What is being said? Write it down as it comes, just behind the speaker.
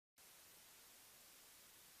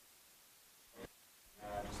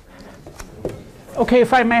Okay,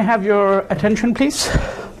 if I may have your attention, please.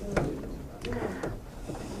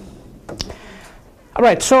 All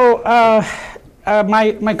right, so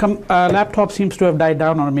my laptop seems to have died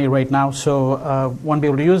down on me right now, so won't be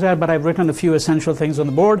able to use that, but I've written a few essential things on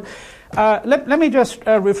the board. Let me just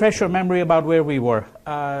refresh your memory about where we were.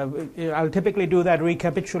 I'll typically do that,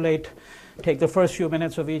 take the first few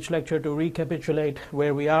minutes of each lecture to recapitulate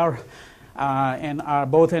where we are,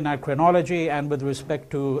 both in our chronology and with respect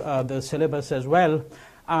to the syllabus as well.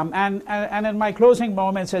 And in my closing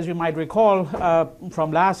moments, as you might recall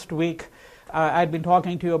from last week, I'd been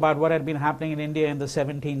talking to you about what had been happening in India in the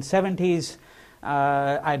 1770s.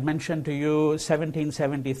 I'd mentioned to you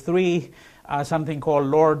 1773, something called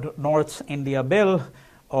Lord North's India Bill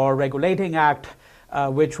or Regulating Act,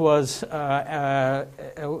 which was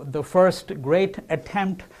the first great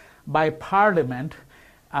attempt by Parliament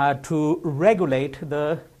to regulate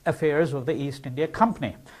the affairs of the East India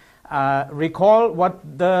Company. Recall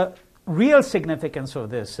what the real significance of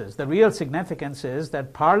this is. The real significance is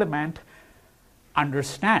that Parliament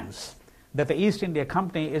understands that the East India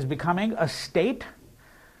Company is becoming a state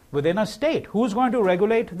within a state. Who's going to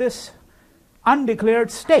regulate this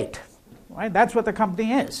undeclared state? Right? That's what the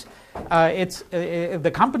company is.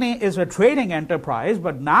 The company is a trading enterprise,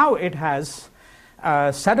 but now it has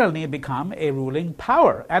suddenly become a ruling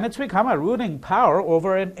power. And it's become a ruling power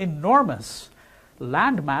over an enormous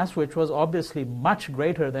landmass, which was obviously much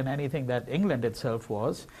greater than anything that England itself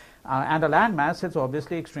was. And a landmass that's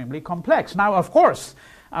obviously extremely complex. Now, of course,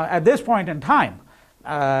 at this point in time,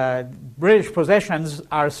 British possessions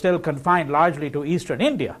are still confined largely to Eastern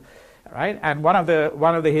India. Right? And one of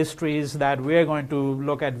the histories that we're going to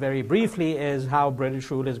look at very briefly is how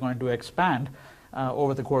British rule is going to expand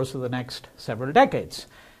over the course of the next several decades.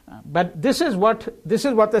 But this is what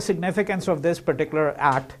the significance of this particular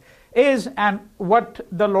act is, and what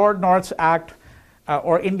the Lord North's Act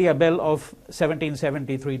or India Bill of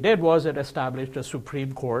 1773 did was it established a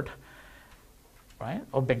Supreme Court, right,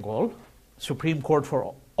 of Bengal, Supreme Court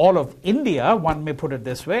for all of India, one may put it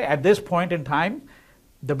this way. At this point in time,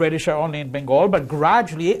 the British are only in Bengal, but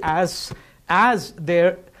gradually as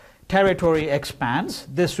their territory expands,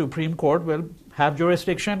 this Supreme Court will have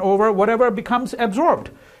jurisdiction over whatever becomes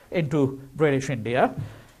absorbed into British India.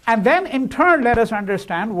 And then in turn, let us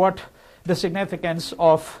understand what the significance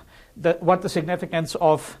of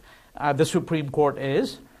the Supreme Court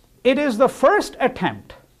is. It is the first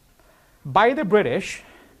attempt by the British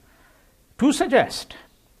to suggest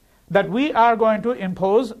that we are going to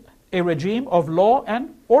impose a regime of law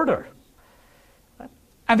and order.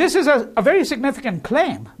 And this is a very significant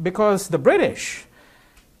claim, because the British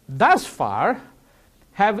thus far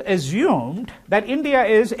have assumed that India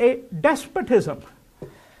is a despotism.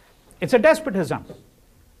 It's a despotism.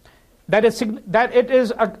 That it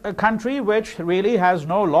is a country which really has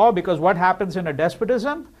no law, because what happens in a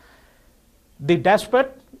despotism? The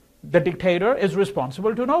despot, the dictator, is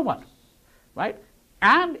responsible to no one, right?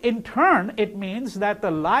 And in turn, it means that the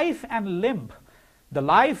life and limb, the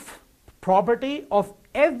life property of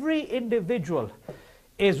every individual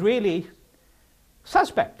is really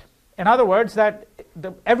suspect. In other words, that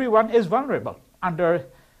everyone is vulnerable under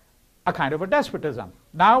a kind of a despotism.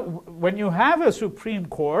 Now, when you have a Supreme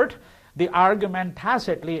Court, the argument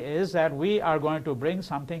tacitly is that we are going to bring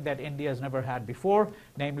something that India has never had before,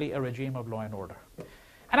 namely a regime of law and order.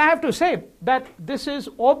 And I have to say that this is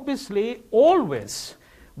obviously always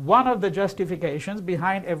one of the justifications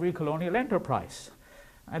behind every colonial enterprise,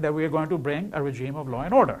 that we are going to bring a regime of law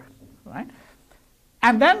and order. Right?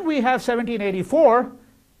 And then we have 1784,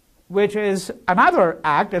 which is another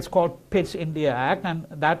act. It's called Pitt's India Act, and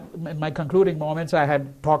that, in my concluding moments, I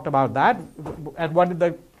had talked about that. And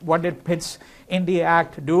what did Pitt's India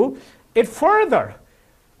Act do? It further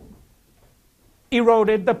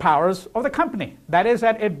eroded the powers of the company. That is,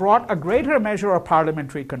 that it brought a greater measure of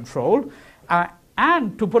parliamentary control,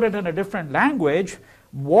 and to put it in a different language,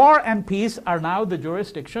 war and peace are now the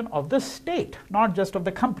jurisdiction of the state, not just of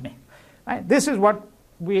the company. Right? This is what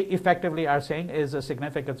we effectively are saying is the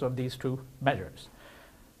significance of these two measures.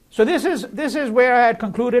 So this is where I had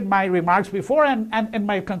concluded my remarks before, and in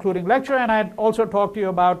my concluding lecture, and I had also talked to you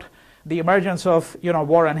about the emergence of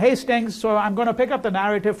Warren Hastings. So I'm going to pick up the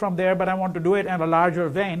narrative from there, but I want to do it in a larger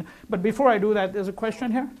vein. But before I do that, there's a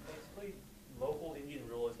question here. Basically, local Indian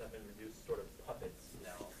rulers have been reduced sort of puppets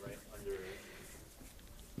now, right?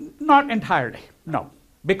 Not entirely, no,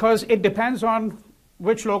 because it depends on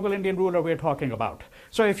which local Indian ruler we're talking about.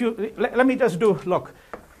 So if you let me just look,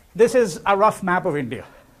 this is a rough map of India,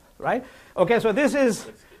 right? Okay, so this is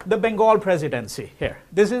the Bengal presidency here.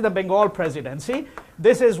 This is the Bengal presidency.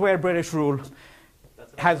 This is where British rule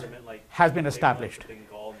That's has. Like has been established. The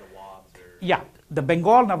Bengal Nawabs or Yeah, the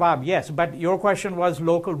Bengal Nawab, yes, but your question was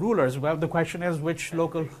local rulers. Well, the question is which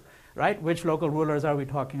local, right? Which local rulers are we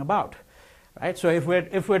talking about, right? So if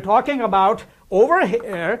we're talking about over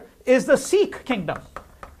here is the Sikh kingdom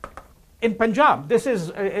in Punjab. This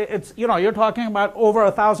is it's you're talking about over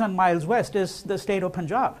 1,000 miles west is the state of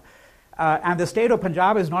Punjab, and the state of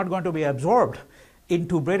Punjab is not going to be absorbed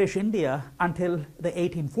into British India until the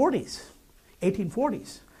 1840s.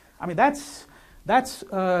 1840s. I mean that's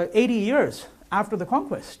 80 years after the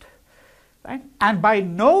conquest, right? And by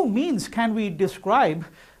no means can we describe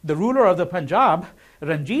the ruler of the Punjab,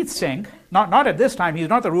 Ranjit Singh, not at this time, he's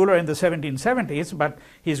not the ruler in the 1770s, but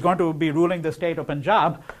he's going to be ruling the state of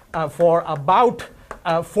Punjab for about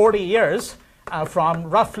 40 years, from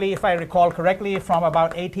roughly, if I recall correctly, from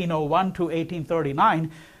about 1801 to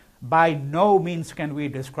 1839. By no means can we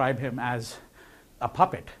describe him as a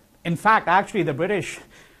puppet. In fact, actually, the British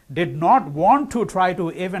did not want to try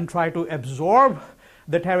to absorb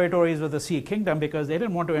the territories of the Sikh kingdom because they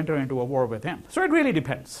didn't want to enter into a war with him. So it really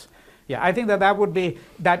depends. Yeah, I think that would be,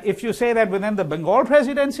 that if you say that within the Bengal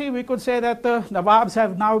presidency, we could say that the Nawabs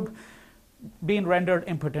have now been rendered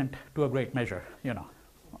impotent to a great measure,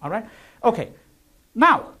 all right? Okay,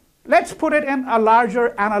 now, let's put it in a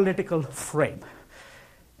larger analytical frame.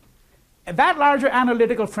 That larger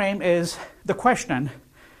analytical frame is, the question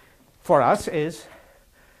for us is,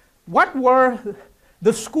 what were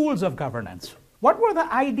the schools of governance? What were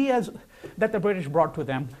the ideas that the British brought to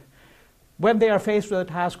them when they are faced with the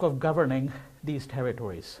task of governing these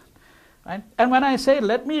territories? Right? And when I say,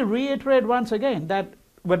 let me reiterate once again that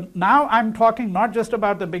now I'm talking not just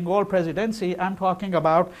about the Bengal presidency, I'm talking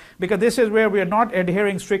about, because this is where we are not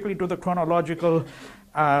adhering strictly to the chronological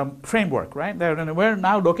framework, right? We're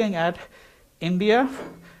now looking at India,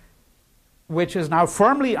 which is now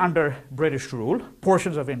firmly under British rule,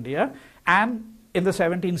 portions of India, and in the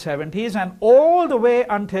 1770s, and all the way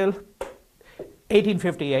until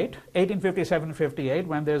 1857-58,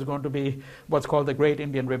 when there's going to be what's called the Great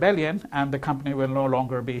Indian Rebellion, and the company will no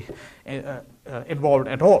longer be involved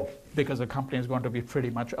at all, because the company is going to be pretty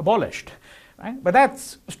much abolished. Right? But that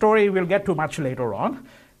story we'll get to much later on.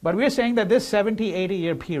 But we're saying that this 70-80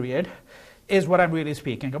 year period is what I'm really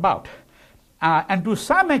speaking about. And to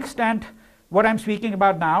some extent, what I'm speaking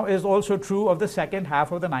about now is also true of the second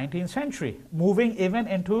half of the 19th century, moving even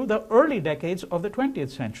into the early decades of the 20th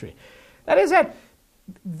century. That is that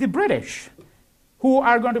the British, who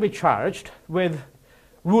are going to be charged with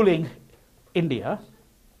ruling India,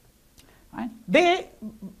 right, they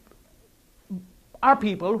are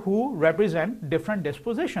people who represent different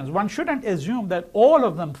dispositions. One shouldn't assume that all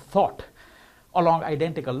of them thought along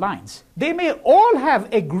identical lines. They may all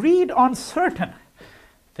have agreed on certain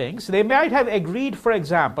things. They might have agreed, for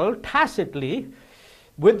example, tacitly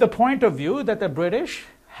with the point of view that the British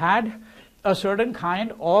had a certain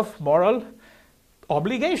kind of moral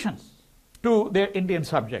obligation to their Indian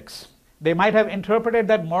subjects. They might have interpreted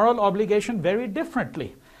that moral obligation very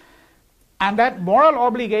differently. And that moral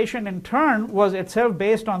obligation, in turn, was itself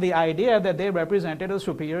based on the idea that they represented a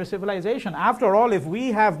superior civilization. After all, if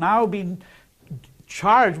we have now been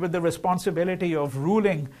charged with the responsibility of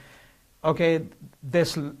ruling,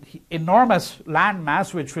 this enormous land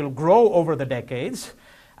mass which will grow over the decades,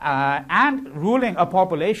 and ruling a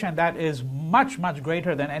population that is much, much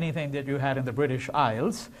greater than anything that you had in the British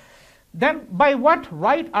Isles, then by what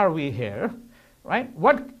right are we here, right?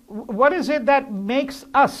 What is it that makes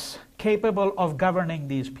us capable of governing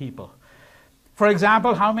these people? For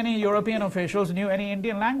example, how many European officials knew any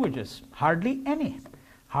Indian languages? Hardly any.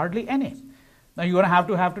 Hardly any. Now you're going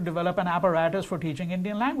to have to develop an apparatus for teaching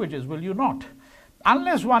Indian languages, will you not?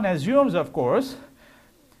 Unless one assumes, of course,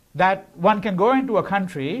 that one can go into a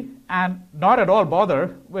country and not at all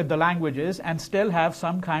bother with the languages and still have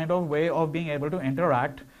some kind of way of being able to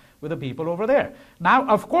interact with the people over there. Now,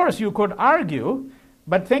 of course, you could argue,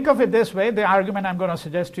 but think of it this way, the argument I'm going to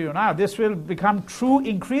suggest to you now, this will become true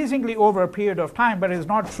increasingly over a period of time, but it's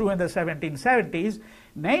not true in the 1770s.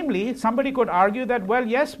 Namely, somebody could argue that, well,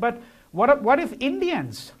 yes, but what if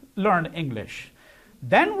Indians learn English?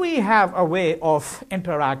 Then we have a way of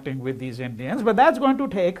interacting with these Indians, but that's going to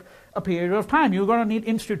take a period of time. You're going to need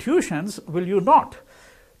institutions, will you not,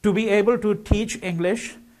 to be able to teach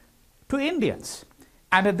English to Indians.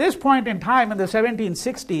 And at this point in time, in the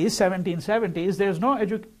 1760s, 1770s, there's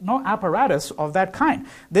no apparatus of that kind.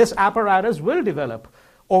 This apparatus will develop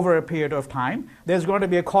over a period of time. There's going to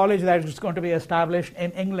be a college that is going to be established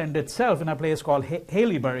in England itself in a place called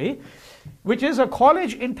Haileybury, which is a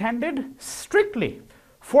college intended strictly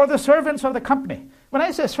for the servants of the company. When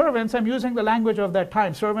I say servants, I'm using the language of that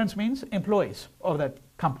time. Servants means employees of that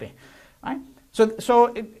company. Right?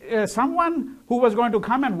 Someone who was going to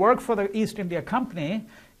come and work for the East India Company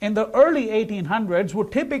in the early 1800s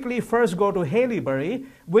would typically first go to Haileybury,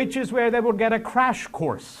 which is where they would get a crash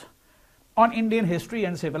course on Indian history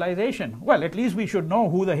and civilization. Well, at least we should know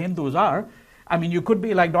who the Hindus are. I mean, you could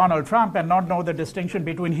be like Donald Trump and not know the distinction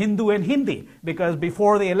between Hindu and Hindi, because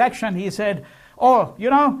before the election he said, oh,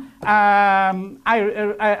 I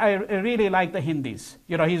really like the Hindis.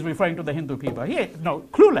 He's referring to the Hindu people.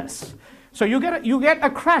 Clueless. So you get a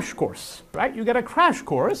crash course, right? You get a crash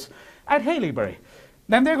course at Haileybury.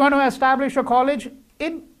 Then they're going to establish a college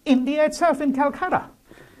in India itself, in Calcutta,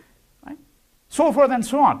 right? So forth and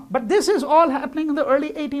so on. But this is all happening in the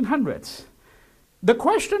early 1800s. The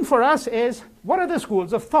question for us is, what are the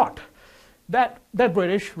schools of thought that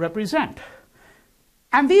British represent?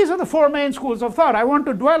 And these are the four main schools of thought. I want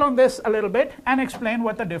to dwell on this a little bit and explain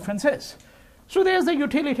what the difference is. So there's the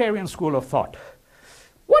utilitarian school of thought.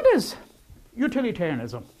 What is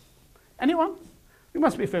utilitarianism? Anyone? You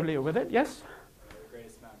must be familiar with it, yes?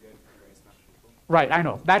 Greatest amount good, greatest amount of people. Right, I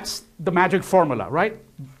know. That's the magic formula, right?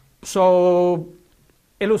 So,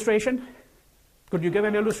 illustration? Could you give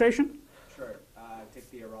an illustration? Sure.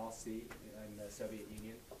 Take the Aral Sea in the Soviet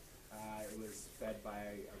Union. It was fed by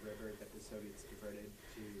a river that the Soviets diverted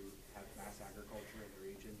to have mass agriculture in the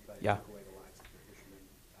region, but it took away the lives of the fishermen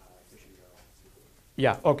fishing the Aral Sea.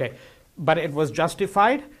 Yeah, okay. But it was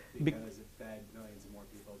justified? Because it fed millions more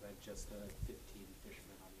people than just the 15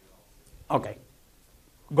 fishermen on the Aral Sea. Okay.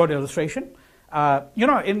 Good illustration.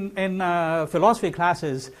 In philosophy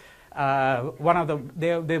classes,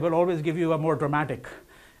 they will always give you a more dramatic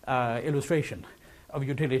illustration of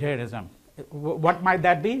utilitarianism. What might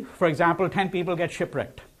that be? For example, 10 people get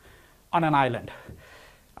shipwrecked on an island.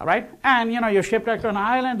 All right? And, you're shipwrecked on an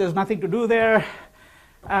island, there's nothing to do there.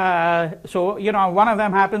 So one of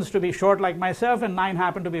them happens to be short like myself, and 9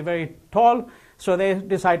 happen to be very tall, so they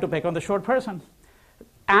decide to pick on the short person.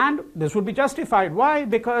 And this would be justified. Why?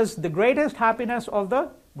 Because the greatest happiness of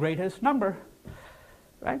the greatest number.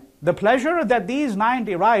 Right? The pleasure that these 9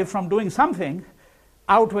 derive from doing something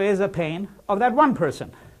outweighs the pain of that one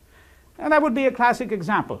person. And that would be a classic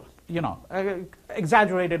example,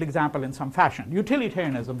 exaggerated example in some fashion.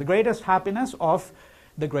 Utilitarianism, the greatest happiness of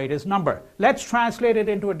the greatest number. Let's translate it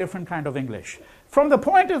into a different kind of English. From the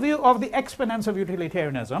point of view of the exponents of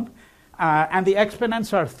utilitarianism, and the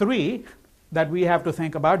exponents are 3 that we have to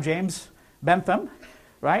think about: James Bentham,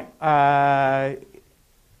 right?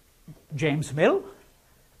 James Mill,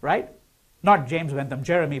 right? Not James Bentham,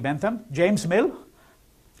 Jeremy Bentham. James Mill,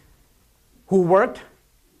 who worked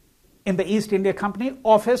in the East India Company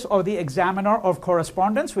Office of the Examiner of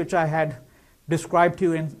Correspondence, which I had described to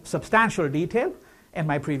you in substantial detail in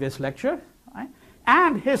my previous lecture, right?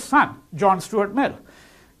 And his son, John Stuart Mill,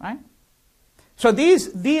 right? So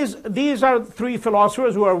these are 3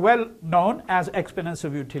 philosophers who are well known as exponents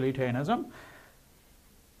of utilitarianism.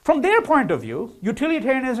 From their point of view,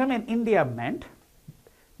 utilitarianism in India meant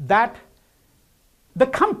that the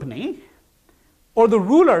company or the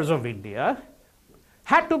rulers of India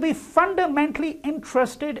had to be fundamentally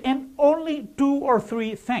interested in only 2 or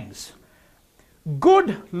 3 things: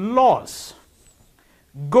 good laws.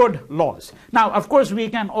 Good laws. Now, of course, we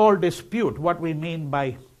can all dispute what we mean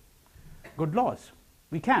by good laws.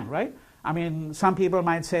 We can, right? I mean, some people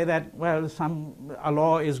might say that, well, a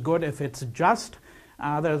law is good if it's just.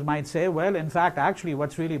 Others might say, well, in fact, actually,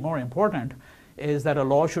 what's really more important is that a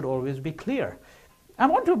law should always be clear. I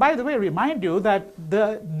want to, by the way, remind you that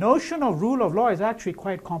the notion of rule of law is actually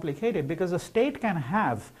quite complicated, because a state can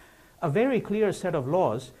have a very clear set of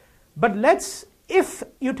laws, but if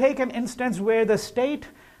you take an instance where the state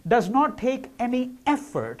does not take any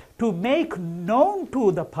effort to make known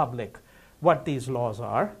to the public what these laws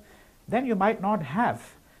are, then you might not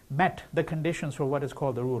have met the conditions for what is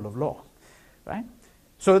called the rule of law, right?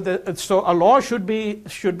 So a law should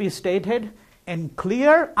be stated in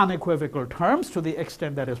clear, unequivocal terms to the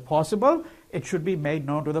extent that is possible. It should be made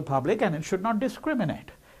known to the public, and it should not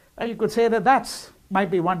discriminate. And you could say that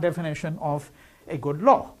might be one definition of a good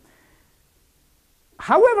law.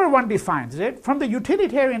 However one defines it, from the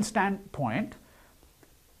utilitarian standpoint,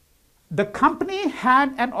 the company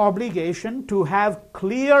had an obligation to have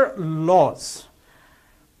clear laws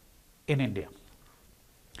in India.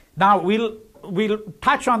 Now, we'll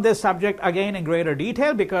touch on this subject again in greater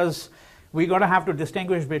detail, because we're going to have to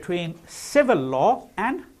distinguish between civil law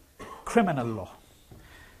and criminal law.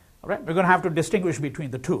 All right? We're going to have to distinguish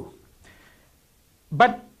between the two.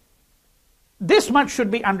 But this much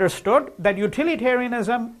should be understood, that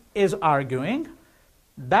utilitarianism is arguing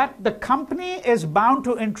that the company is bound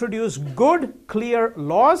to introduce good, clear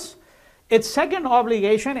laws Its second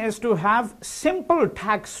obligation is to have simple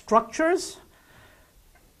tax structures.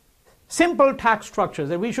 Simple tax structures,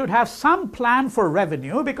 that we should have some plan for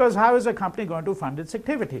revenue, because how is a company going to fund its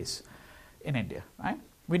activities in India, right?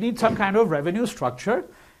 We need some kind of revenue structure.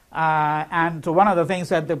 And so one of the things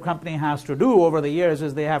that the company has to do over the years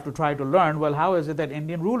is they have to try to learn, well, how is it that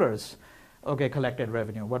Indian rulers, collected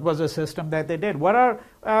revenue? What was the system that they did? What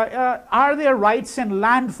are there rights in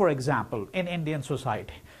land, for example, in Indian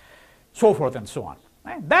society? So forth and so on.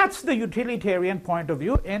 Right? That's the utilitarian point of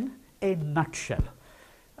view in a nutshell.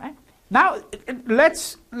 Right? Now,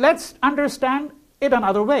 let's understand it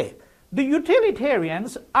another way. The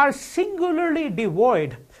utilitarians are singularly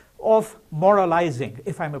devoid of moralizing,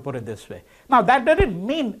 if I may put it this way. Now, that doesn't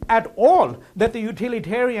mean at all that the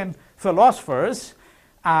utilitarian philosophers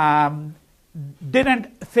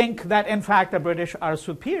didn't think that, in fact, the British are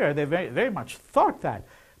superior. They very, very much thought that.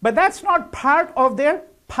 But that's not part of their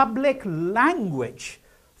public language,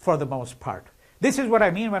 for the most part. This is what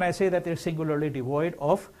I mean when I say that they're singularly devoid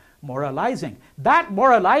of moralizing. That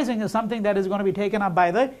moralizing is something that is going to be taken up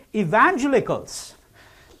by the evangelicals.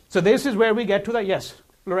 So this is where we get to the, yes,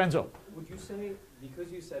 Lorenzo. Would you say,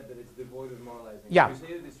 because you said that it's devoid of moralizing, yeah. would you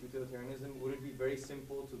say that this utilitarianism, would it be very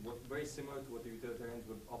simple to very similar to what the utilitarians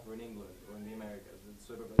would offer in England or in the Americas? It's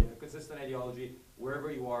sort of a consistent ideology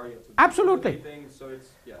wherever you are. You have to absolutely. do things, so it's,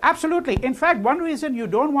 yeah. Absolutely. In fact, one reason you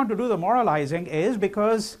don't want to do the moralizing is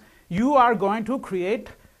because you are going to create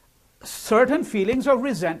certain feelings of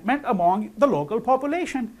resentment among the local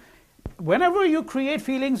population. Whenever you create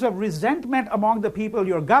feelings of resentment among the people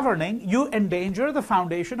you're governing, you endanger the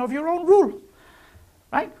foundation of your own rule,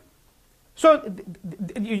 right? So,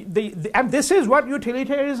 and this is what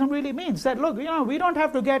utilitarianism really means, that look, we don't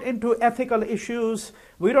have to get into ethical issues,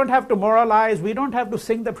 we don't have to moralize, we don't have to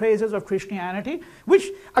sing the praises of Christianity, which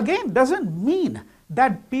again doesn't mean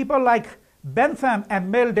that people like Bentham and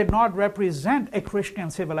Mill did not represent a Christian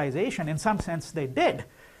civilization. In some sense they did,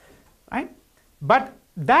 right? But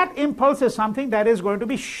that impulse is something that is going to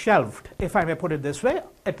be shelved, if I may put it this way,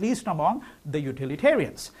 at least among the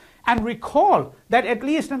utilitarians. And recall that at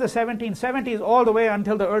least in the 1770s all the way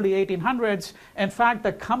until the early 1800s, in fact,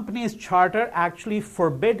 the company's charter actually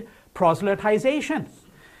forbid proselytization.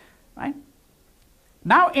 Right?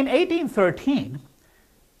 Now, in 1813,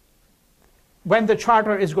 when the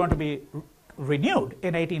charter is going to be renewed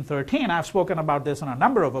in 1813, I've spoken about this on a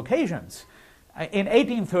number of occasions. In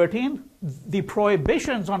 1813, the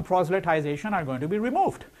prohibitions on proselytization are going to be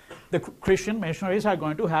removed. The Christian missionaries are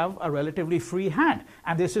going to have a relatively free hand,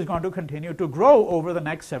 and this is going to continue to grow over the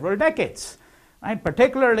next several decades. Right?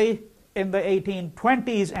 Particularly in the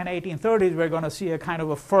 1820s and 1830s, we're going to see a kind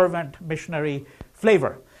of a fervent missionary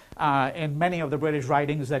flavor in many of the British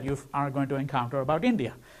writings that you are going to encounter about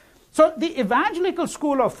India. So the evangelical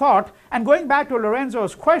school of thought, and going back to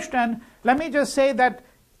Lorenzo's question, let me just say that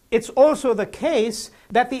it's also the case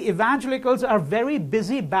that the evangelicals are very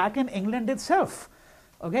busy back in England itself.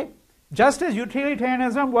 Okay? Just as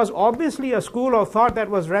utilitarianism was obviously a school of thought that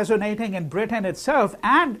was resonating in Britain itself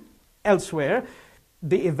and elsewhere,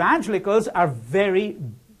 the evangelicals are very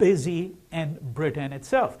busy in Britain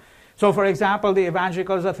itself. So, for example, the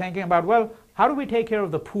evangelicals are thinking about, well, how do we take care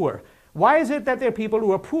of the poor? Why is it that there are people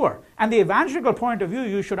who are poor? And the evangelical point of view,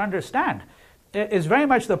 you should understand, is very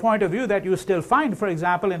much the point of view that you still find, for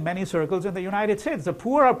example, in many circles in the United States. The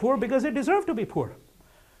poor are poor because they deserve to be poor,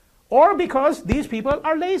 or because these people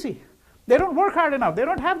are lazy. They don't work hard enough. They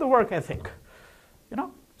don't have the work ethic,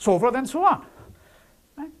 so forth and so on.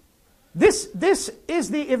 Right? This is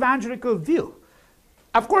the evangelical view.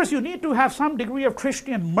 Of course, you need to have some degree of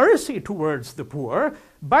Christian mercy towards the poor,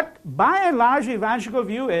 but by and large, the evangelical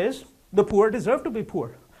view is the poor deserve to be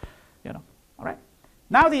poor. All right.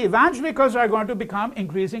 Now, the evangelicals are going to become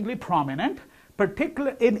increasingly prominent,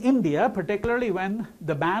 particularly in India, particularly when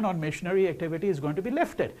the ban on missionary activity is going to be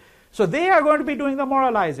lifted. So they are going to be doing the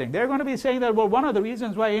moralizing. They're going to be saying that, well, one of the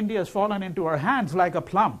reasons why India has fallen into our hands like a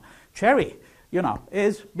plum cherry,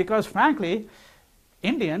 is because, frankly,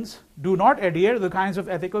 Indians do not adhere to the kinds of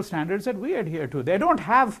ethical standards that we adhere to. They don't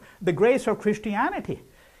have the grace of Christianity,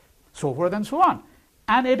 so forth and so on.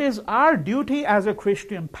 And it is our duty as a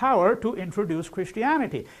Christian power to introduce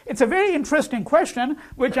Christianity. It's a very interesting question,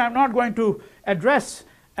 which I'm not going to address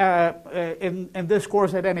in this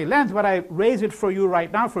course at any length, but I raise it for you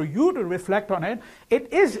right now, for you to reflect on it.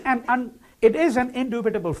 It is an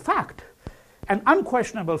indubitable fact, an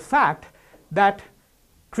unquestionable fact, that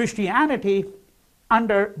Christianity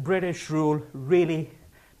under British rule really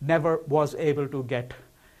never was able to get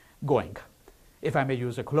going, if I may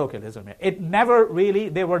use a colloquialism.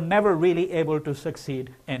 They were never really able to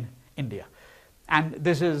succeed in India. And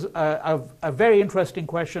this is a very interesting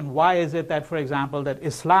question. Why is it that, for example, that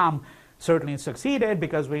Islam certainly succeeded?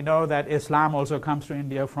 Because we know that Islam also comes to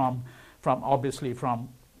India from obviously from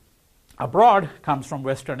abroad, comes from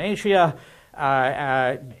Western Asia.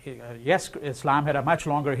 Yes, Islam had a much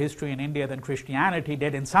longer history in India than Christianity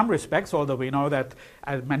did in some respects, although we know that,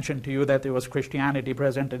 I mentioned to you that there was Christianity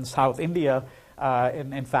present in South India,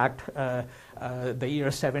 in fact, the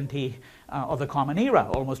year 70 of the Common Era,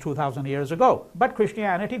 almost 2,000 years ago. But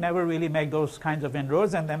Christianity never really made those kinds of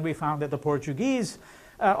inroads, and then we found that the Portuguese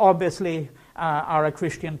obviously are a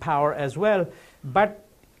Christian power as well. But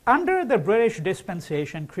under the British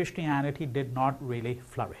dispensation, Christianity did not really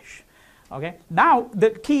flourish. Okay? Now, the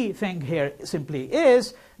key thing here simply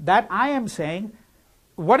is that I am saying,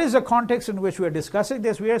 what is the context in which we are discussing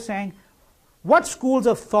this? We are saying, what schools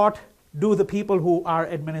of thought do the people who are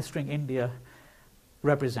administering India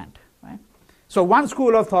represent? Right? So one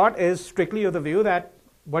school of thought is strictly of the view that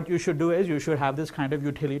what you should do is you should have this kind of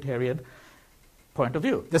utilitarian point of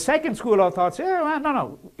view. The second school of thought says, well,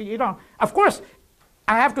 no, you know, of course,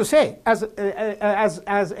 I have to say, as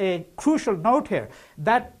a crucial note here,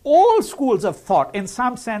 that all schools of thought, in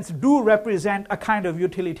some sense, do represent a kind of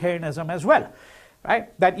utilitarianism as well,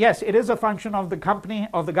 right? That yes, it is a function of the company,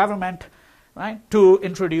 of the government, right, to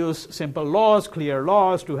introduce simple laws, clear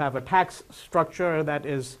laws, to have a tax structure that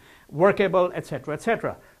is workable, etc.,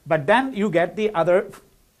 etc. But then you get the other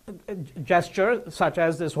gesture, such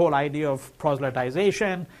as this whole idea of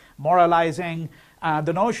proselytization, moralizing,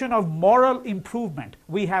 the notion of moral improvement.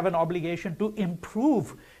 We have an obligation to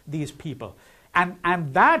improve these people.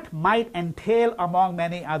 And that might entail, among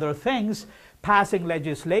many other things, passing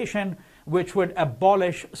legislation which would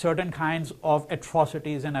abolish certain kinds of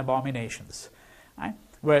atrocities and abominations. Right?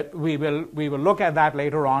 Where we will look at that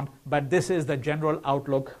later on, but this is the general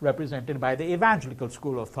outlook represented by the evangelical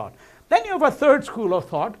school of thought. Then you have a third school of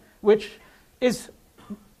thought, which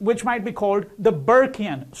might be called the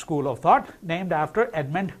Burkean school of thought, named after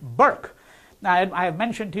Edmund Burke. Now, I have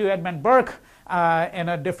mentioned to you Edmund Burke in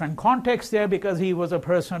a different context there, because he was a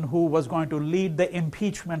person who was going to lead the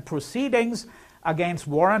impeachment proceedings against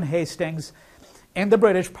Warren Hastings in the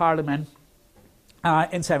British Parliament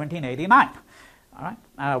in 1789. All right?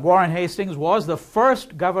 Warren Hastings was the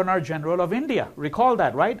first Governor General of India. Recall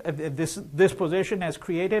that, right? This position is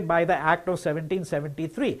created by the Act of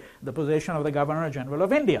 1773, the position of the Governor General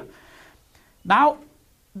of India. Now,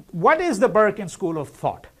 what is the Burkean school of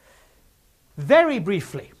thought? Very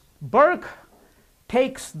briefly, Burke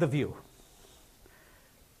takes the view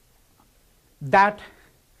that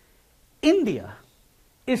India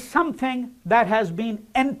is something that has been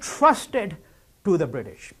entrusted to the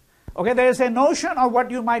British. Okay, there is a notion of what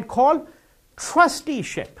you might call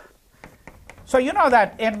trusteeship. So you know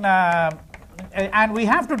that in and we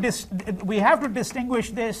have to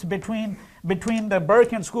distinguish this between the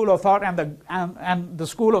Burkean school of thought and the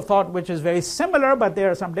school of thought which is very similar, but there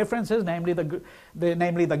are some differences, namely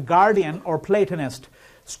the Guardian or Platonist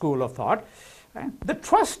school of thought. Right? The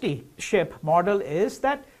trusteeship model is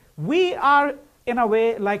that we are in a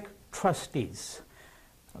way like trustees.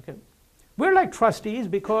 Okay. We're like trustees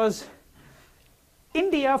because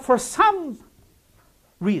India, for some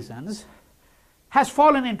reasons, has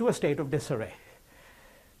fallen into a state of disarray.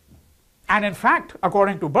 And in fact,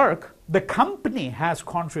 according to Burke, the company has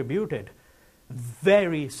contributed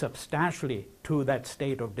very substantially to that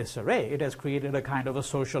state of disarray. It has created a kind of a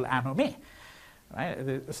social anomie,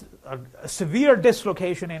 right? A severe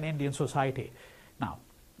dislocation in Indian society. Now,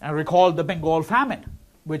 I recall the Bengal famine,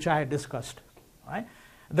 which I had discussed, right?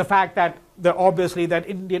 The fact that obviously that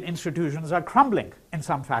Indian institutions are crumbling in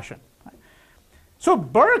some fashion. Right? So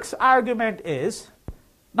Burke's argument is,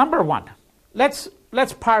 number one, let's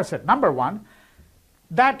parse it. Number one,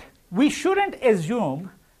 that we shouldn't assume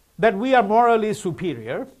that we are morally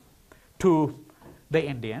superior to the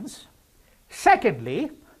Indians.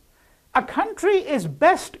 Secondly, a country is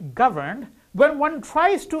best governed when one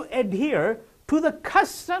tries to adhere to the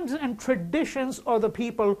customs and traditions of the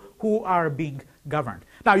people who are being governed.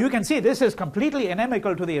 Now you can see this is completely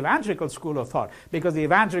inimical to the evangelical school of thought, because the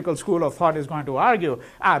evangelical school of thought is going to argue,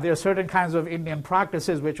 there are certain kinds of Indian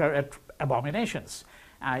practices which are abominations,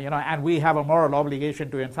 and we have a moral obligation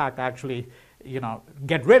to, in fact, actually,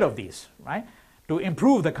 get rid of these, right, to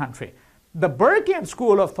improve the country. The Burkean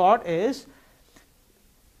school of thought is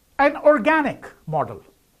an organic model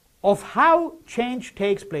of how change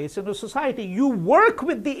takes place in a society. You work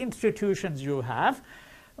with the institutions you have,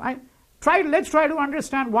 right? Let's try to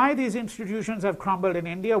understand why these institutions have crumbled in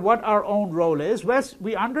India, what our own role is.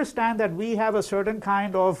 We understand that we have a certain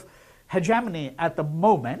kind of hegemony at the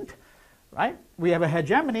moment, right? We have a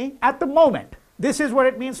hegemony at the moment. This is what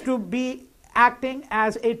it means to be acting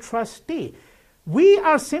as a trustee. We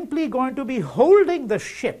are simply going to be holding the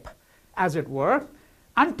ship, as it were,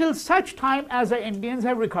 until such time as the Indians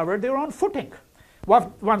have recovered their own footing.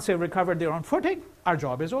 Once they've recovered their own footing, our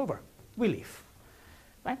job is over. We leave.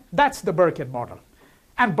 Right? That's the Burkean model.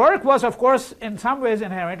 And Burke was, of course, in some ways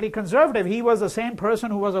inherently conservative. He was the same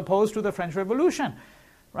person who was opposed to the French Revolution.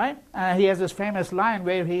 Right? He has this famous line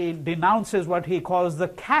where he denounces what he calls the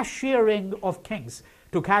cashiering of kings.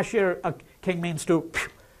 To cashier a king means to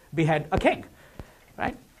behead a king.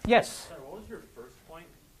 Right? Yes? Sorry, what was your first point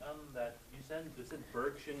that you said? You said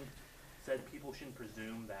Burke said people shouldn't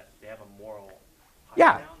presume that they have a moral high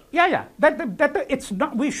ground? It's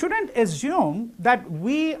not, we shouldn't assume that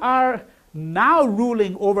we are now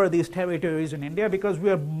ruling over these territories in India because we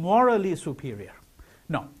are morally superior.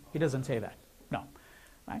 No, he doesn't say that. No.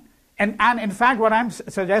 Right? And in fact, what I'm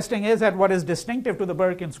suggesting is that what is distinctive to the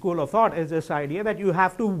Burkean school of thought is this idea that you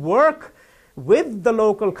have to work with the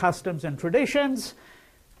local customs and traditions,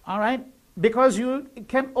 all right, because you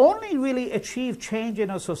can only really achieve change in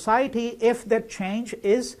a society if that change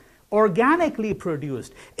is organically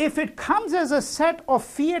produced. If it comes as a set of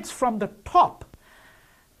fiats from the top,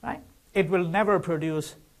 right, it will never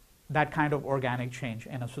produce that kind of organic change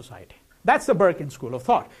in a society. That's the Burkean school of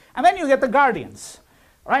thought. And then you get the Guardians,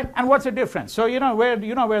 right? And what's the difference? So you know where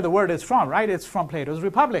the word is from, right? It's from Plato's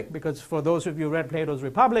Republic, because for those of you who read Plato's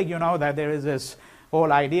Republic, you know that there is this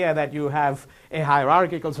whole idea that you have a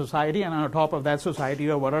hierarchical society, and on top of that society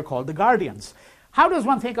you have what are called the Guardians. How does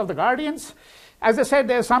one think of the Guardians? As I said,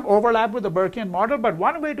 there's some overlap with the Burkean model, but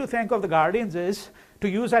one way to think of the Guardians is to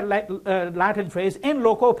use that Latin phrase, in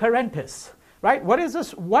loco parentis, right? What is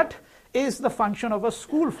this? What is the function of a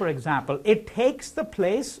school, for example? It takes the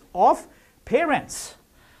place of parents,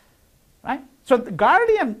 right? So the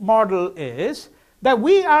Guardian model is that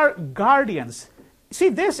we are guardians. See,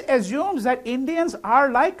 this assumes that Indians are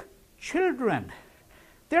like children.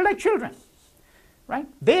 They're like children, right?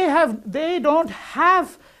 They don't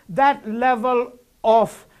have that level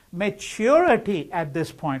of maturity at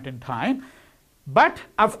this point in time. But,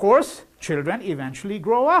 of course, children eventually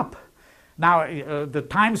grow up. Now, the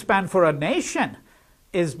time span for a nation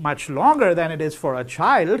is much longer than it is for a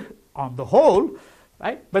child on the whole,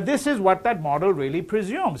 right? But this is what that model really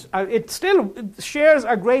presumes. It still shares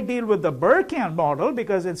a great deal with the Burkean model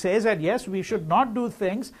because it says that, yes, we should not do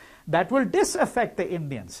things that will disaffect the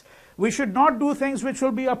Indians. We should not do things which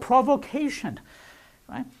will be a provocation,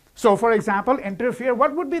 right? So, for example, interfere.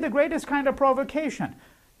 What would be the greatest kind of provocation?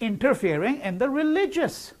 Interfering in the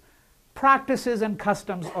religious practices and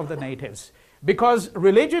customs of the natives. Because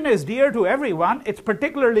religion is dear to everyone, it's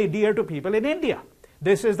particularly dear to people in India.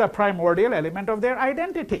 This is the primordial element of their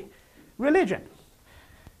identity, religion.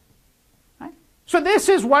 Right? So this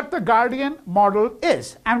is what the Guardian model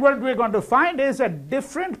is. And what we're going to find is that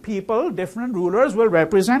different people, different rulers will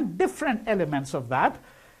represent different elements of that.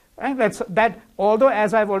 And that, although,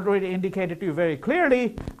 as I've already indicated to you very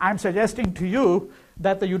clearly, I'm suggesting to you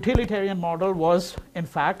that the utilitarian model was, in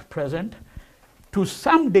fact, present to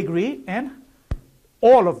some degree in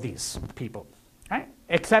all of these people, right?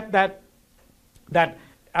 Except that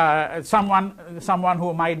someone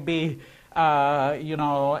who might be,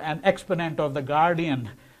 an exponent of the Guardian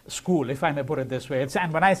school, if I may put it this way.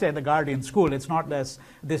 And when I say the Guardian school, it's not this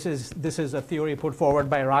is a theory put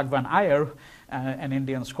forward by Raghavan Iyer, an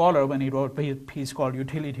Indian scholar, when he wrote a piece called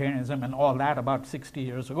Utilitarianism and all that about 60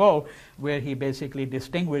 years ago, where he basically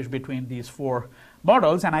distinguished between these four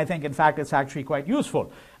models, and I think, in fact, it's actually quite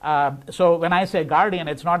useful. So when I say guardian,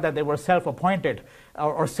 it's not that they were self-appointed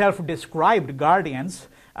or self-described guardians,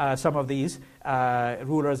 some of these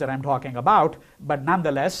rulers that I'm talking about, but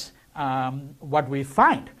nonetheless, what we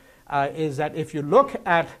find is that if you look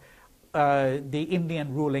at the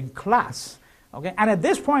Indian ruling class, okay, and at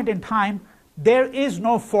this point in time, there is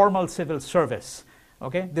no formal civil service.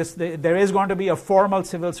 Okay, there is going to be a formal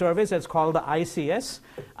civil service. It's called the ICS.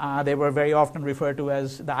 They were very often referred to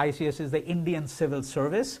as the ICS is the Indian Civil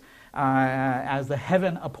Service, as the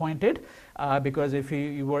heaven appointed, because if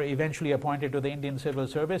you were eventually appointed to the Indian Civil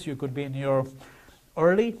Service, you could be in your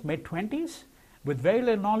early, mid-20s with very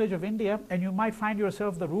little knowledge of India, and you might find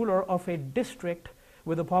yourself the ruler of a district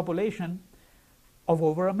with a population of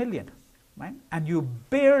over 1 million. Right? And you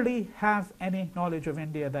barely have any knowledge of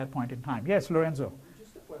India at that point in time. Yes, Lorenzo.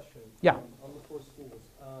 Just a question. Yeah. On the four schools.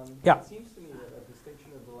 Yeah. It seems to me that a distinction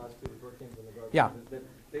of the last two, the Burkeans and the Guardians, Yeah. is that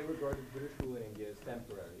they regarded British rule in India as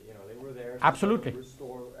temporary. They were there Absolutely. as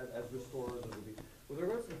restorers of the. With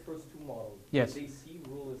regards to the first two models, Yes. do they see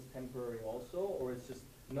rule as temporary also, or it's just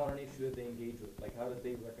not an issue that they engage with? Like, how did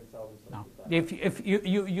they reconcile themselves No. with that?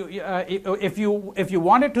 If you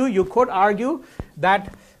wanted to, you could argue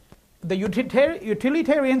that the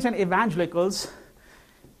utilitarians and evangelicals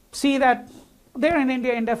see that they're in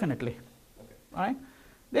India indefinitely. Okay. Right?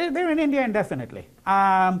 They're in India indefinitely.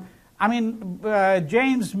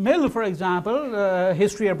 James Mill, for example,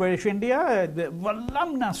 History of British India, the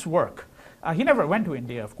voluminous work. He never went to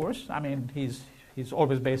India, of course. I mean, he's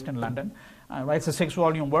always based in London. Writes a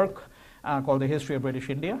 6-volume work called The History of British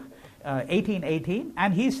India, 1818.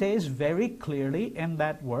 And he says very clearly in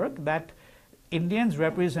that work that Indians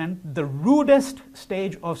represent the rudest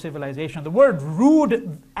stage of civilization. The word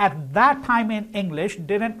rude at that time in English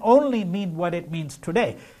didn't only mean what it means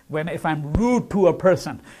today. If I'm rude to a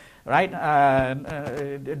person, right?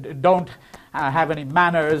 Don't have any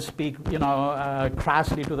manners, speak,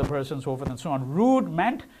 crassly to the person, so forth and so on. Rude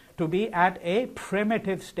meant to be at a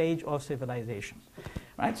primitive stage of civilization,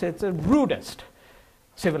 right? So it's the rudest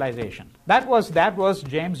civilization. That was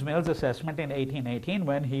James Mill's assessment in 1818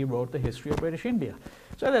 when he wrote The History of British India.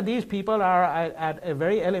 So that these people are at a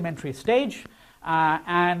very elementary stage,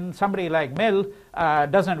 and somebody like Mill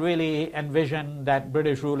doesn't really envision that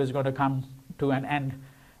British rule is going to come to an end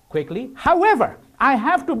quickly. However, I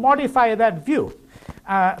have to modify that view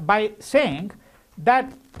by saying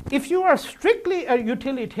that if you are strictly a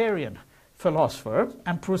utilitarian philosopher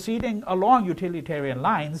and proceeding along utilitarian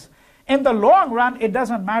lines, in the long run, it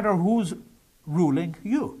doesn't matter who's ruling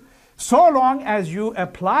you. So long as you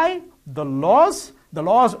apply the laws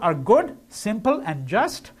are good, simple, and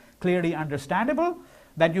just, clearly understandable,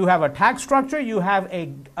 that you have a tax structure, you have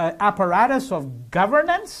an apparatus of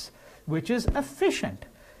governance which is efficient.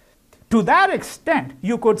 To that extent,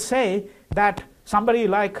 you could say that somebody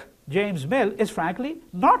like James Mill is frankly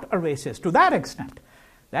not a racist, to that extent.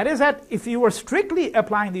 That is that if you were strictly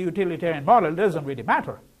applying the utilitarian model, it doesn't really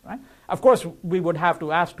matter. Right? Of course, we would have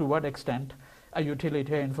to ask to what extent a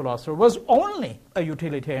utilitarian philosopher was only a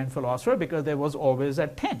utilitarian philosopher, because there was always a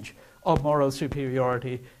tinge of moral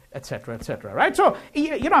superiority, etc., etc. Right? So,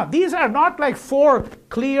 these are not like 4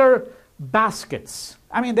 clear baskets.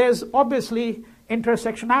 I mean, there's obviously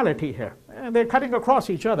intersectionality here. They're cutting across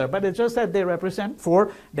each other, but it's just that they represent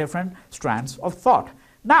 4 different strands of thought.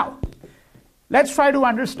 Now, let's try to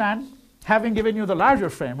understand, having given you the larger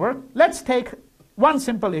framework, let's take one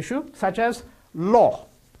simple issue, such as law.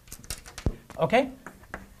 Okay?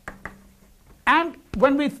 And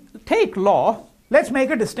when we take law, let's make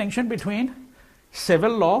a distinction between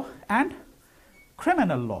civil law and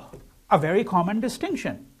criminal law. A very common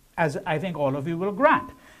distinction, as I think all of you will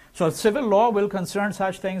grant. So civil law will concern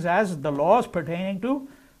such things as the laws pertaining to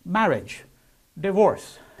marriage,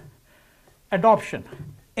 divorce, adoption,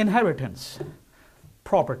 inheritance,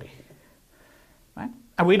 property. Right?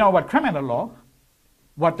 And we know what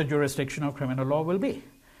the jurisdiction of criminal law will be.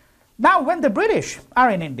 Now, when the British are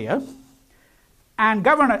in India, and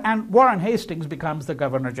Warren Hastings becomes the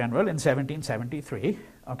Governor General in 1773,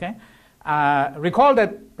 okay, recall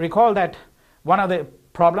that one of the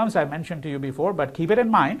problems I mentioned to you before, but keep it in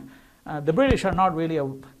mind, the British are not really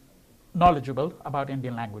knowledgeable about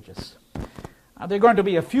Indian languages. There are going to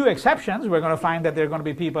be a few exceptions. We're going to find that there are going to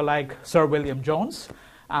be people like Sir William Jones,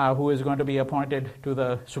 who is going to be appointed to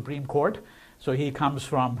the Supreme Court. So he comes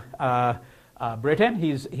from Britain.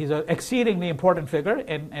 He's an exceedingly important figure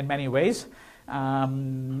in many ways.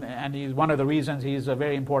 And one of the reasons he's a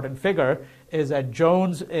very important figure is that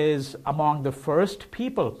Jones is among the first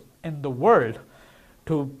people in the world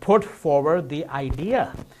to put forward the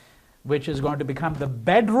idea, which is going to become the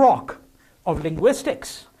bedrock of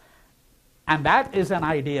linguistics. And that is an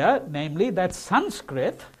idea, namely that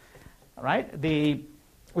Sanskrit, right, the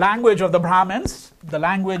language of the Brahmins, the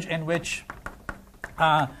language in which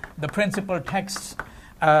the principal texts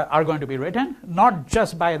are going to be written, not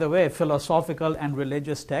just, by the way, philosophical and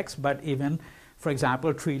religious texts, but even, for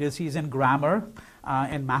example, treatises in grammar,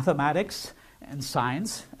 in mathematics, and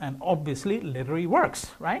science, and obviously literary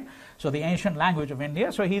works, right? So the ancient language of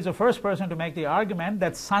India. So he's the first person to make the argument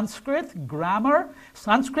that Sanskrit,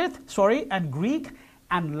 and Greek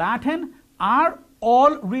and Latin are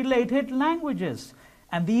all related languages.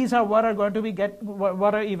 And these are what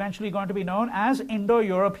are eventually going to be known as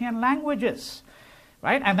Indo-European languages.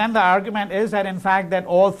 Right? And then the argument is that in fact that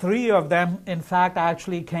all 3 of them in fact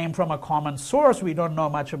actually came from a common source. We don't know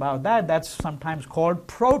much about that. That's sometimes called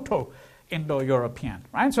Proto-Indo-European.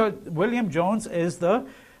 Right? So William Jones is the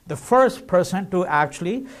first person to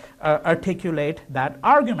actually articulate that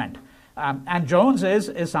argument. And Jones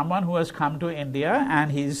is someone who has come to India,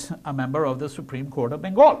 and he's a member of the Supreme Court of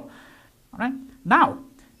Bengal. All right? Now,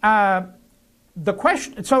 the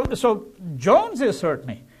question, so Jones is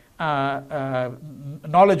certainly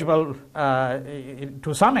knowledgeable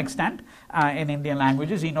to some extent in Indian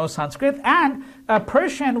languages. He knows Sanskrit and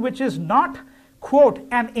Persian, which is not, quote,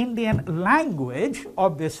 an Indian language,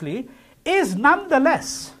 obviously, is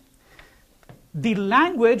nonetheless the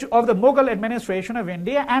language of the Mughal administration of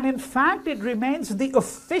India, and in fact it remains the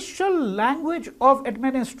official language of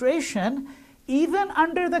administration even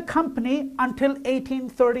under the company until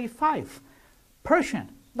 1835. Persian,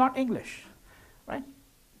 not English, right?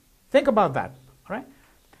 Think about that, right?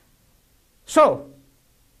 So,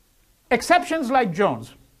 exceptions like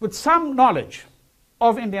Jones, with some knowledge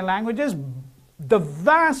of Indian languages, the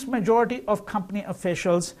vast majority of company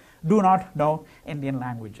officials do not know Indian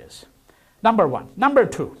languages. Number one. Number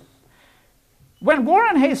two, when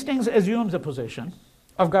Warren Hastings assumes the position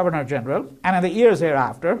of Governor General, and in the years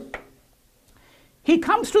thereafter, he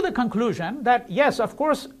comes to the conclusion that, yes, of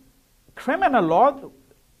course, criminal law,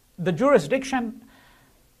 the jurisdiction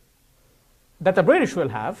that the British will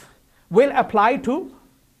have, will apply to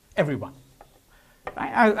everyone.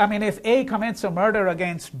 Right? I mean, if A commits a murder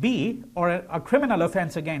against B, or a criminal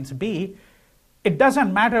offense against B, it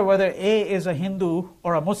doesn't matter whether A is a Hindu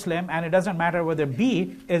or a Muslim, and it doesn't matter whether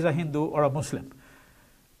B is a Hindu or a Muslim.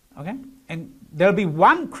 Okay? And there'll be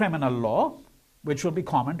one criminal law which will be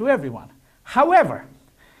common to everyone. However,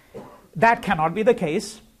 that cannot be the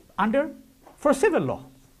case for civil law.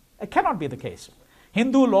 It cannot be the case.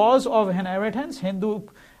 Hindu laws of inheritance, Hindu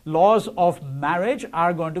laws of marriage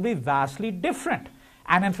are going to be vastly different.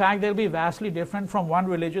 And in fact, they'll be vastly different from one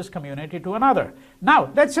religious community to another.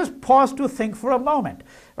 Now, let's just pause to think for a moment,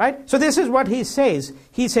 right? So this is what he says.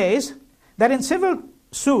 He says that in civil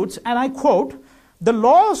suits, and I quote, the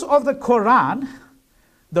laws of the Quran,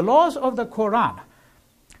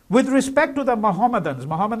 with respect to the Muhammadans,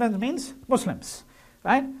 Muhammadans means Muslims,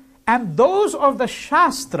 right? And those of the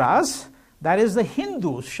Shastras, that is the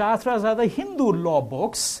Hindus, Shastras are the Hindu law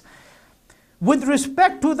books, with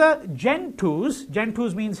respect to the Gentus,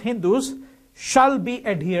 Gentus means Hindus, shall be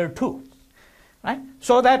adhered to. Right?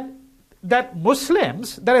 So that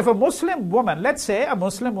if a Muslim woman, let's say a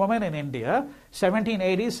Muslim woman in India,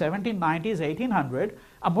 1780s, 1790s, 1800,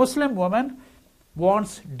 a Muslim woman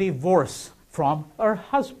wants divorce from her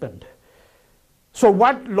husband. So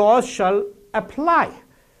what laws shall apply?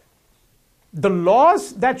 The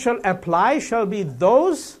laws that shall apply shall be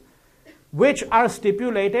those which are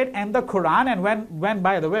stipulated in the Quran. And when,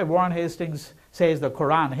 by the way, Warren Hastings says the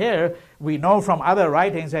Quran here, we know from other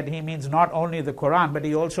writings that he means not only the Quran, but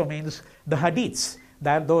he also means the Hadiths,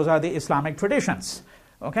 that those are the Islamic traditions.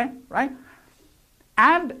 Okay, right?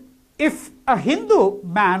 And if a Hindu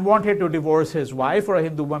man wanted to divorce his wife, or a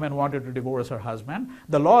Hindu woman wanted to divorce her husband,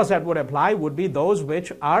 the laws that would apply would be those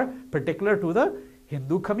which are particular to the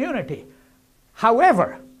Hindu community.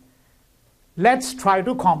 However, let's try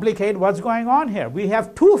to complicate what's going on here. We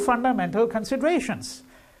have two fundamental considerations.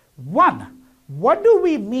 One, what do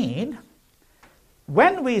we mean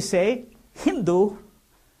when we say Hindu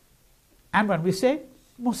and when we say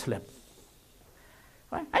Muslim?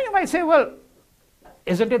 Right? And you might say, well,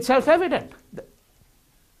 isn't it self-evident?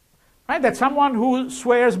 Right? That someone who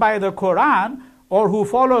swears by the Quran, or who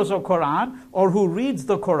follows the Quran, or who reads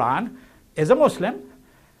the Quran is a Muslim.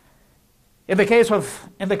 In the case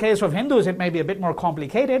of Hindus, it may be a bit more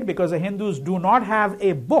complicated, because the Hindus do not have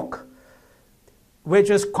a book which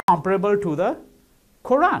is comparable to the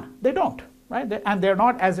Quran. They don't, right? And they're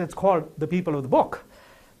not, as it's called, the people of the book,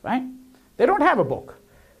 right? They don't have a book.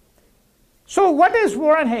 So what is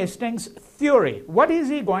Warren Hastings' theory? What is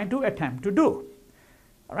he going to attempt to do?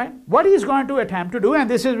 All right? What he's going to attempt to do, and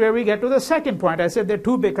this is where we get to the second point. I said there are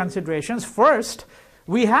two big considerations. First,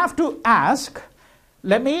 we have to ask,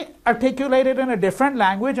 let me articulate it in a different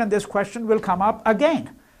language, and this question will come up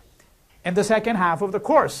again in the second half of the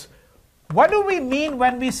course. What do we mean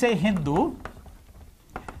when we say Hindu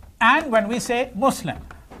and when we say Muslim?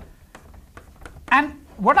 And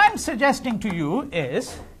what I'm suggesting to you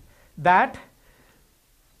is that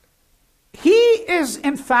he is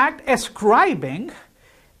in fact ascribing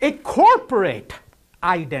a corporate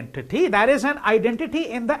identity, that is an identity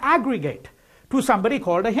in the aggregate, to somebody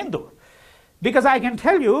called a Hindu. Because I can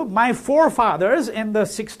tell you, my forefathers in the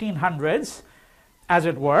 1600s, as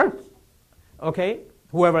it were, okay,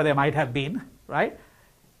 whoever they might have been, right?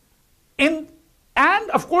 And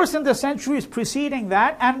of course in the centuries preceding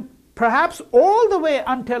that, and perhaps all the way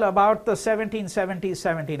until about the 1770s,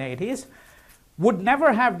 1780s, would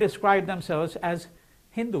never have described themselves as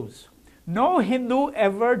Hindus. No Hindu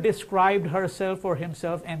ever described herself or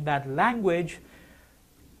himself in that language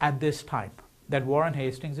at this time that Warren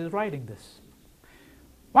Hastings is writing this.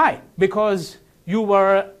 Why? Because if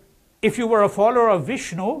you were a follower of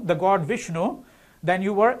Vishnu, the god Vishnu, then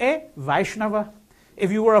you were a Vaishnava.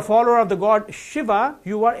 If you were a follower of the god Shiva,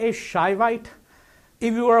 you were a Shaivite.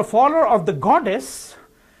 If you were a follower of the goddess,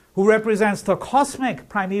 who represents the cosmic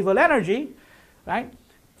primeval energy, right?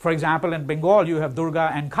 For example, in Bengal, you have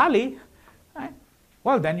Durga and Kali, right?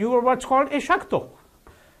 Well, then you were what's called a Shakto,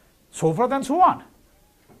 so forth and so on.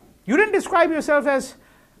 You didn't describe yourself as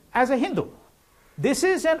a Hindu. This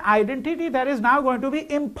is an identity that is now going to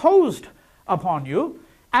be imposed upon you.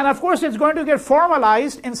 And of course, it's going to get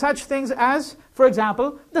formalized in such things as, for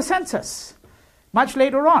example, the census, much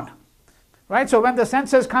later on. Right? So when the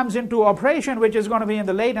census comes into operation, which is going to be in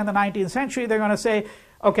the late in the 19th century, they're going to say,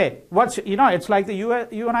 okay, it's like the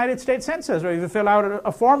United States Census, or if you fill out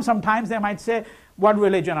a form, sometimes they might say, what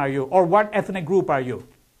religion are you? Or what ethnic group are you?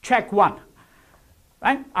 Check one.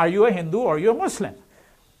 Right? Are you a Hindu or are you a Muslim?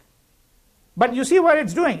 But you see what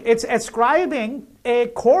it's doing. It's ascribing a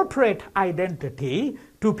corporate identity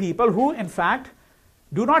to people who, in fact,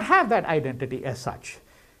 do not have that identity as such.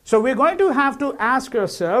 So we're going to have to ask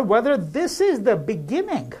ourselves whether this is the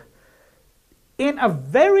beginning, in a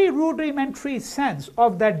very rudimentary sense,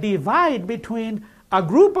 of that divide between a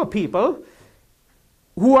group of people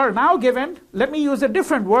who are now given, let me use a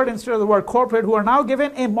different word instead of the word corporate, who are now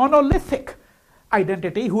given a monolithic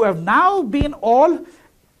identity, who have now been all,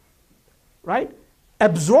 right,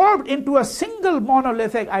 absorbed into a single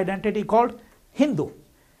monolithic identity called Hindu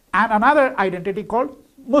and another identity called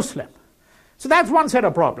Muslim. So that's one set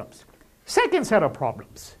of problems. Second set of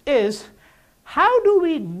problems is, how do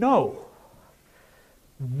we know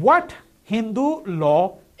what Hindu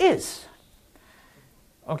law is?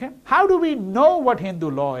 Okay? How do we know what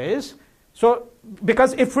Hindu law is? So,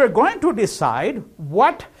 because if we're going to decide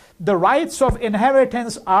what the rights of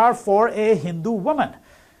inheritance are for a Hindu woman,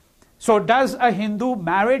 so does a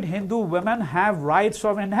married Hindu woman have rights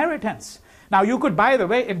of inheritance? Now, you could, by the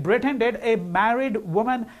way, in Britain, did a married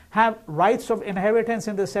woman have rights of inheritance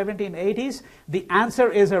in the 1780s? The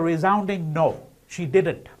answer is a resounding no. She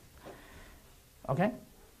didn't. Okay?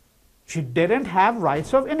 She didn't have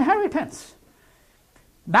rights of inheritance.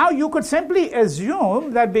 Now, you could simply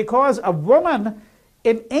assume that because a woman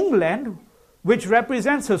in England, which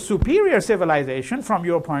represents a superior civilization from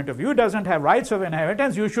your point of view, doesn't have rights of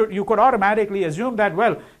inheritance, you could automatically assume that,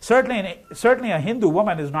 well, certainly a Hindu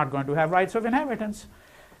woman is not going to have rights of inheritance.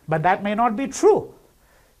 But that may not be true.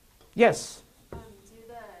 Yes? Do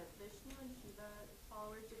the Vishnu and Shiva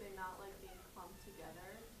followers, do they not like being clumped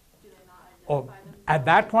together? Do they not identify themselves? At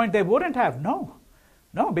that point, they wouldn't have, no.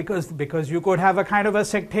 No, because you could have a kind of a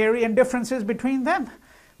sectarian differences between them,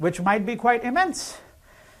 which might be quite immense.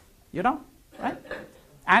 You know? Right?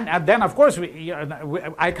 And then, of course,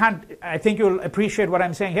 I think you'll appreciate what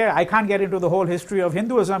I'm saying here. I can't get into the whole history of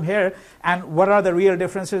Hinduism here and what are the real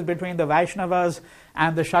differences between the Vaishnavas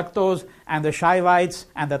and the Shaktos and the Shaivites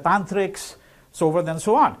and the Tantrics, so forth and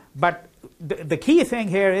so on. But the key thing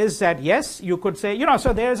here is that, yes, you could say,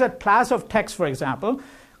 so there's a class of texts, for example,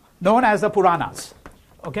 known as the Puranas.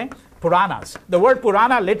 Okay? Puranas. The word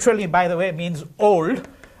Purana literally, by the way, means old.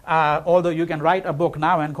 Although you can write a book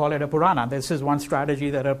now and call it a Purana. This is one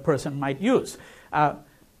strategy that a person might use.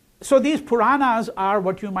 So these Puranas are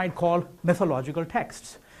what you might call mythological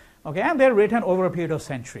texts. Okay? And they're written over a period of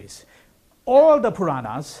centuries. All the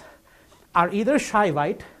Puranas are either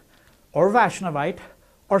Shaivite or Vaishnavite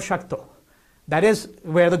or Shakto. That is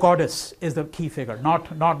where the goddess is the key figure,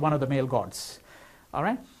 not one of the male gods. All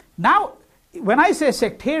right? Now, when I say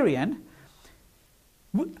sectarian,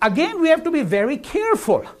 again, we have to be very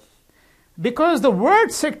careful, because the word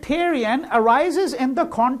sectarian arises in the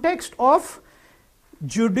context of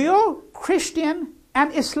Judeo-Christian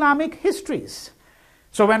and Islamic histories.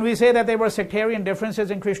 So when we say that there were sectarian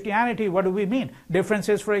differences in Christianity, what do we mean?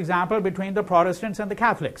 Differences, for example, between the Protestants and the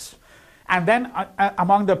Catholics. And then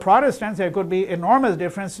among the Protestants, there could be enormous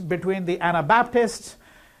difference between the Anabaptists,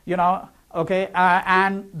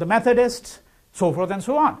 and the Methodists, so forth and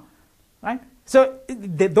so on, right? So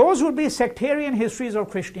those would be sectarian histories of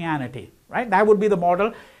Christianity, right? That would be the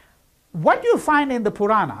model. What you find in the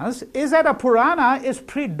Puranas is that a Purana is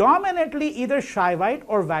predominantly either Shaivite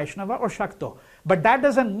or Vaishnava or Shakto. But that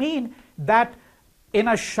doesn't mean that in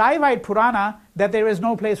a Shaivite Purana that there is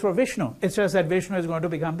no place for Vishnu. It's just that Vishnu is going to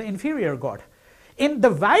become the inferior god. In the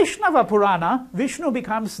Vaishnava Purana, Vishnu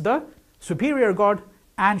becomes the superior god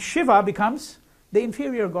and Shiva becomes the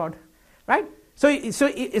inferior god, right? So this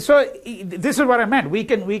is what I meant. We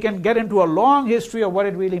can get into a long history of what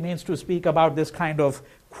it really means to speak about this kind of,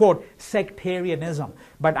 quote, sectarianism.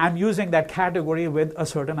 But I'm using that category with a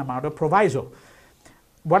certain amount of proviso.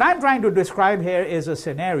 what I'm trying to describe here is a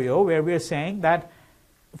scenario where we're saying that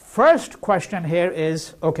first question here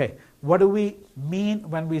is, okay, what do we mean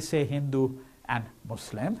when we say Hindu and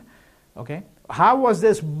Muslim? Okay, how was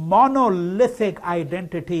this monolithic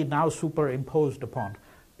identity now superimposed upon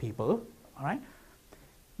people? All right.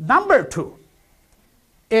 Number two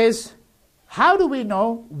is, how do we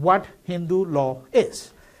know what Hindu law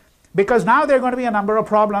is? Because now there are going to be a number of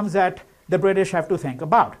problems that the British have to think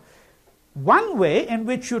about. One way in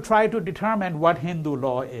which you try to determine what Hindu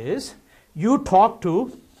law is, you talk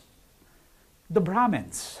to the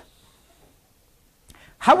Brahmins.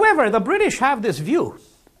 However, the British have this view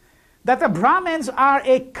that the Brahmins are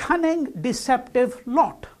a cunning, deceptive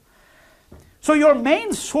lot. So your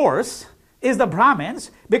main source is the Brahmins,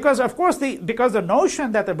 because of course because the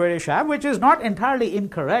notion that the British have, which is not entirely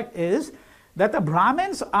incorrect, is that the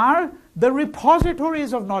Brahmins are the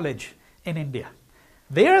repositories of knowledge in India.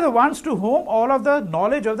 They are the ones to whom all of the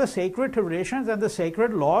knowledge of the sacred traditions and the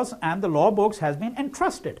sacred laws and the law books has been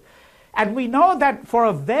entrusted. And we know that for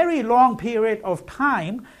a very long period of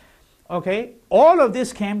time, okay, all of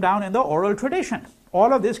this came down in the oral tradition.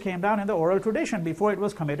 All of this came down in the oral tradition before it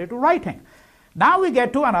was committed to writing. Now we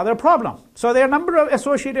get to another problem. So there are a number of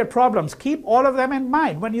associated problems. Keep all of them in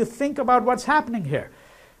mind when you think about what's happening here.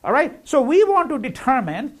 All right? So we want to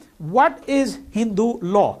determine what is Hindu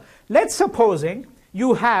law. Let's supposing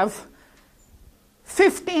you have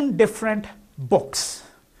 15 different books.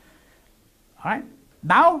 All right?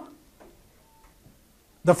 Now,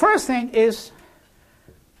 the first thing is,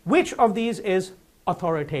 which of these is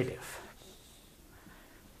authoritative?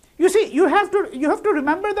 You see, you have to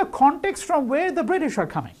remember the context from where the British are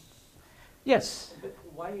coming. Yes? But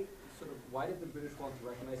why did the British want to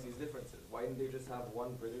recognize these differences? Why didn't they just have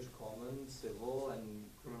one British common, civil, and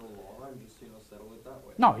criminal law and just settle it that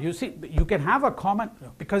way? No, you see, you can have a common,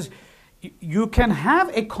 because you can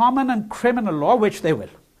have a common and criminal law, which they will.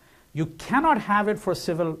 You cannot have it for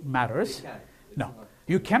civil matters. No,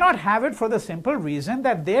 you cannot have it for the simple reason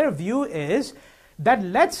that their view is that,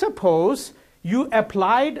 let's suppose you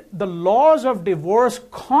applied the laws of divorce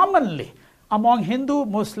commonly among Hindu,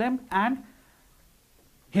 Muslim, and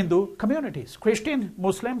Hindu communities. Christian,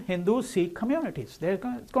 Muslim, Hindu, Sikh communities.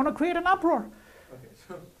 It's going to create an uproar.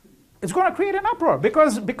 It's going to create an uproar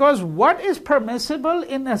because what is permissible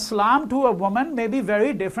in Islam to a woman may be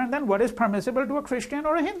very different than what is permissible to a Christian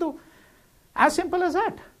or a Hindu. As simple as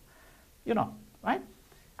that. You know, right?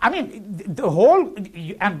 I mean, the whole,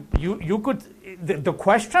 and you could, the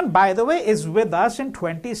question, by the way, is with us in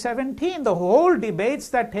 2017. The whole debates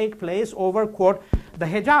that take place over, quote, the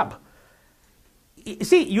hijab.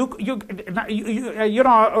 See, you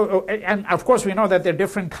know, and of course we know that there are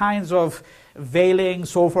different kinds of veiling,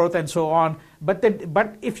 so forth and so on. But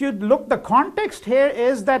if you look, the context here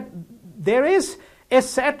is that there is a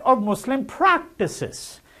set of Muslim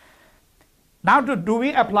practices. Now, do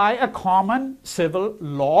we apply a common civil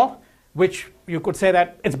law, which you could say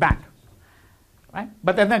that it's banned, right?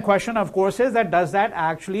 But then the question, of course, is that does that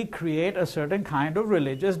actually create a certain kind of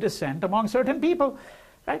religious dissent among certain people,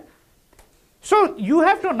 right? So you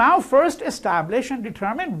have to now first establish and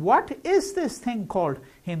determine what is this thing called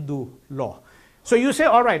Hindu law. So you say,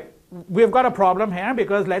 all right, we've got a problem here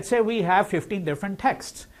because let's say we have 15 different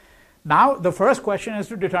texts. Now the first question is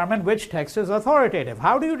to determine which text is authoritative.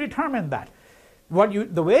 How do you determine that?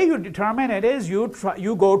 The way you determine it is you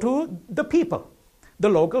go to the people, the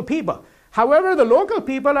local people. However, the local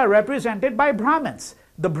people are represented by Brahmins.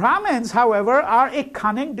 The Brahmins, however, are a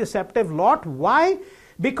cunning, deceptive lot. Why?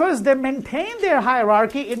 Because they maintain their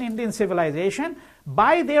hierarchy in Indian civilization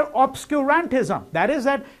by their obscurantism. That is,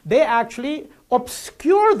 that they actually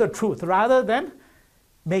obscure the truth rather than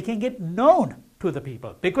making it known to the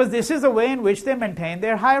people, because this is the way in which they maintain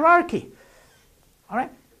their hierarchy. All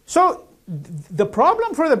right? So the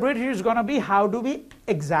problem for the British is going to be, how do we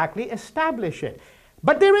exactly establish it?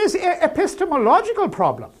 But there is an epistemological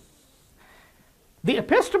problem. The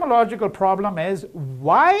epistemological problem is,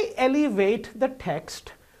 why elevate the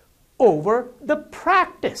text over the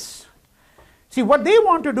practice? See, what they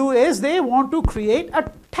want to do is they want to create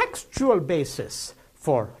a textual basis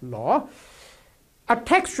for law. A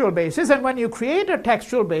textual basis, and when you create a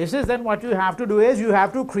textual basis, then what you have to do is you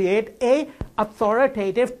have to create a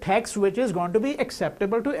authoritative text which is going to be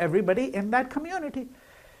acceptable to everybody in that community.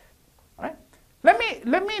 All right?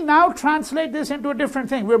 Let me now translate this into a different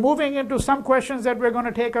thing. We're moving into some questions that we're going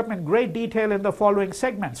to take up in great detail in the following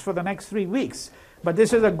segments for the next 3 weeks. But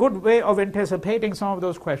this is a good way of anticipating some of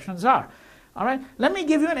those questions are. All right? Let me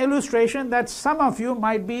give you an illustration that some of you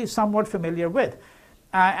might be somewhat familiar with.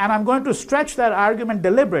 And I'm going to stretch that argument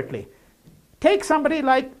deliberately. Take somebody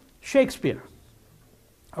like Shakespeare.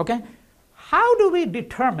 Okay? How do we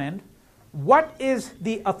determine what is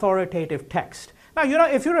the authoritative text? Now,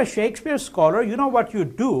 if you're a Shakespeare scholar, what you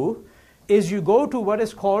do is you go to what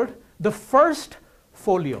is called the first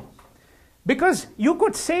folio. Because you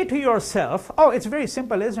could say to yourself, oh, it's very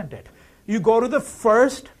simple, isn't it? You go to the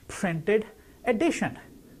first printed edition.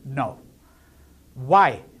 No.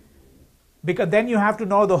 Why? Because then you have to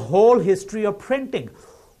know the whole history of printing.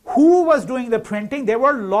 Who was doing the printing? There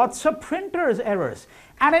were lots of printers' errors.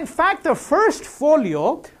 And in fact, the first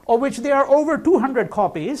folio, of which there are over 200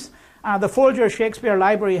 copies, the Folger Shakespeare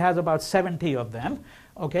Library has about 70 of them,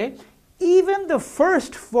 okay? Even the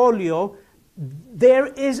first folio, there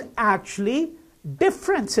is actually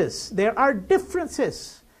differences. There are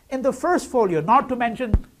differences in the first folio, not to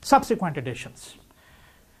mention subsequent editions.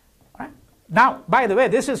 Right? Now, by the way,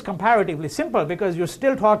 this is comparatively simple because you're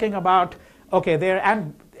still talking about, okay, there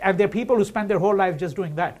are people who spend their whole life just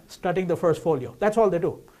doing that, studying the first folio. That's all they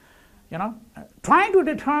do. Trying to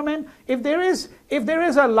determine if there is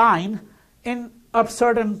a line in a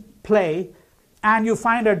certain play and you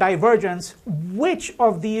find a divergence, which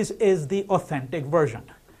of these is the authentic version?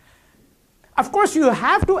 Of course, you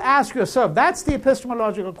have to ask yourself, that's the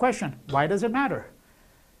epistemological question, why does it matter?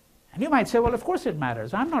 And you might say, well, of course it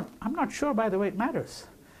matters. I'm not sure, by the way, it matters.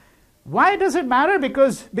 Why does it matter?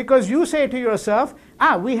 Because you say to yourself,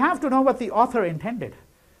 we have to know what the author intended.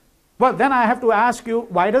 Well, then I have to ask you,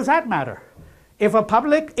 why does that matter? If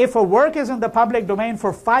a work is in the public domain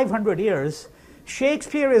for 500 years,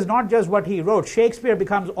 Shakespeare is not just what he wrote. Shakespeare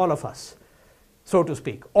becomes all of us, so to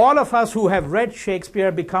speak. All of us who have read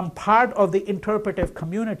Shakespeare become part of the interpretive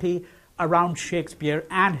community around Shakespeare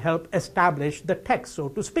and help establish the text, so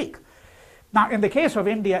to speak. Now, in the case of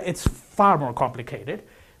India, it's far more complicated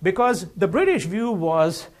because the British view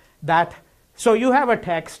was that, so you have a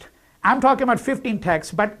text, I'm talking about 15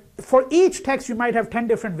 texts, but for each text you might have 10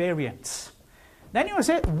 different variants. Then you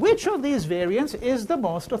say, which of these variants is the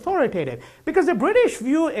most authoritative? Because the British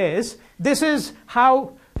view is, this is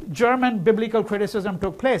how German biblical criticism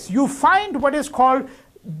took place. You find what is called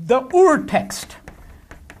the ur-text,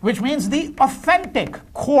 which means the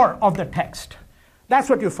authentic core of the text. That's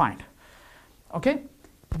what you find. Okay?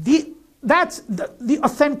 That's the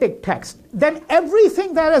authentic text. Then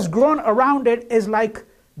everything that has grown around it is like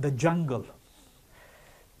the jungle.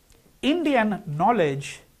 Indian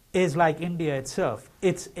knowledge is like India itself.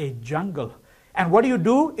 It's a jungle. And what do you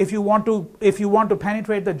do if you want to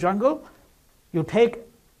penetrate the jungle? You take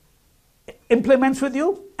implements with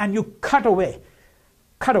you and you cut away.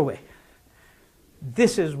 Cut away.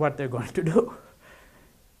 This is what they're going to do.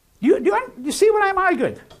 You see what I'm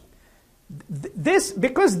arguing? This,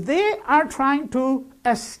 because they are trying to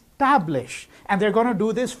establish, and they're going to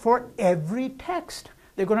do this for every text.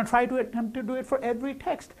 They're going to try to attempt to do it for every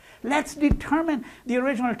text. Let's determine the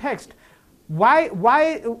original text.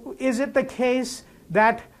 Why is it the case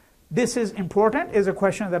that this is important is a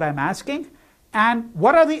question that I'm asking. And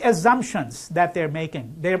what are the assumptions that they're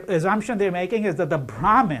making? The assumption they're making is that the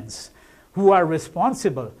Brahmins who are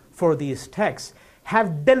responsible for these texts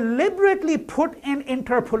have deliberately put in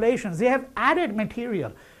interpolations. They have added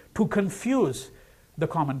material to confuse the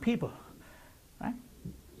common people. Right?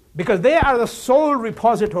 Because they are the sole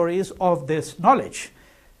repositories of this knowledge.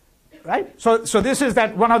 Right? So this is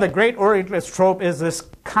that one of the great Orientalist trope is this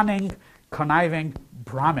cunning, conniving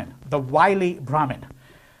Brahmin, the wily Brahmin.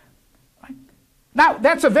 Right? Now,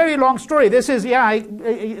 that's a very long story. This is, I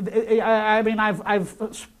mean,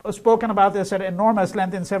 I've spoken about this at enormous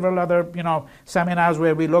length in several other, seminars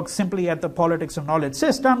where we look simply at the politics of knowledge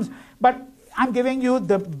systems. But I'm giving you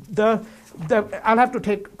I'll have to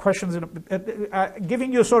take questions,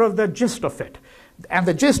 giving you sort of the gist of it. And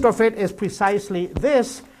the gist of it is precisely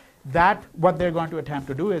this, that what they're going to attempt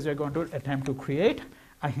to do is they're going to attempt to create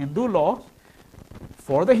a Hindu law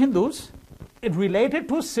for the Hindus, it related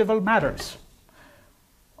to civil matters.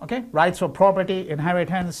 Okay? Rights of property,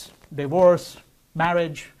 inheritance, divorce,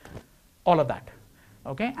 marriage, all of that.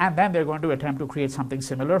 Okay? And then they're going to attempt to create something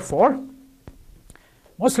similar for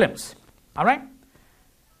Muslims. All right?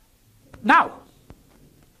 Now,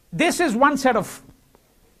 this is one set of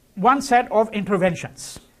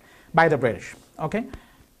interventions by the British. Okay?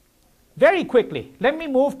 Very quickly, let me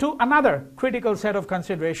move to another critical set of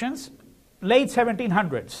considerations, late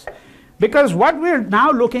 1700s. Because what we're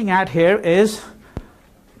now looking at here is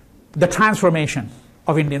the transformation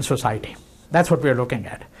of Indian society. That's what we're looking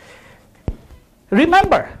at.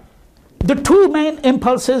 Remember, the two main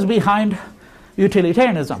impulses behind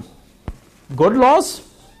utilitarianism: good laws,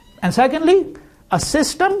 and secondly, a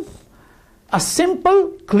simple,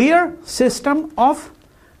 clear system of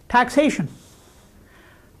taxation.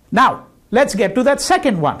 Now, let's get to that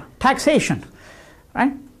second one, taxation.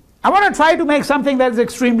 Right? I want to try to make something that is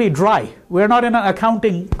extremely dry. We're not in an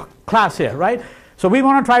accounting class here, right? So we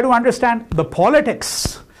want to try to understand the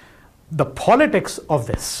politics of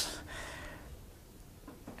this.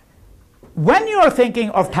 When you are thinking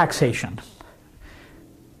of taxation,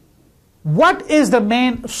 what is the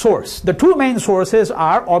main source? The two main sources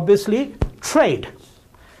are obviously trade.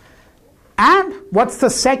 And what's the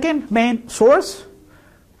second main source?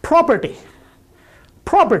 Property.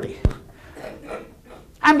 Property.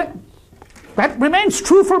 And that remains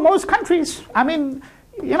true for most countries. I mean,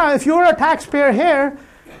 you know, if you're a taxpayer here,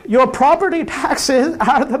 your property taxes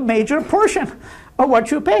are the major portion of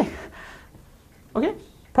what you pay. Okay?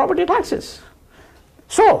 Property taxes.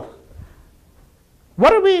 So,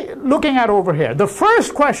 what are we looking at over here? The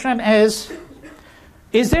first question is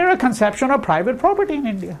there a conception of private property in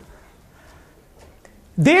India?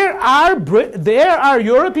 There are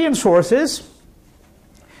European sources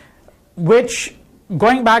which,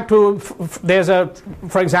 going back to, there's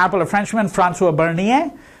for example, a Frenchman, François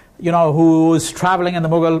Bernier, you know, who was traveling in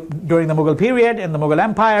during the Mughal period in the Mughal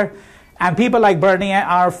Empire, and people like Bernier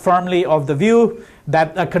are firmly of the view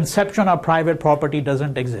that a conception of private property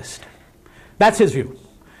doesn't exist. That's his view.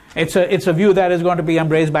 It's a view that is going to be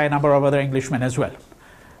embraced by a number of other Englishmen as well.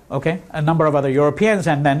 Okay, a number of other Europeans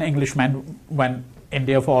and then Englishmen when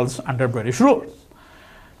India falls under British rule.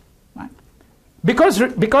 Right?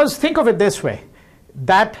 Because think of it this way,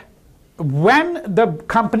 that when the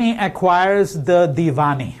company acquires the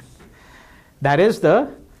Diwani, that is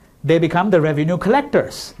they become the revenue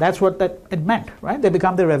collectors. That's what it meant, right? They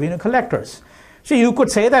become the revenue collectors. So you could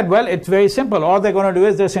say that, well, it's very simple. All they're going to do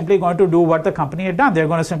is they're simply going to do what the company had done. They're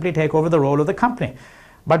going to simply take over the role of the company.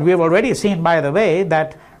 But we have already seen, by the way,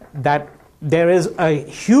 that there is a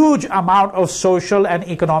huge amount of social and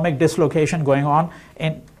economic dislocation going on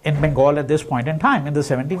in Bengal at this point in time, in the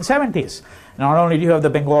 1770s. Not only do you have the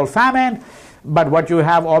Bengal famine, but what you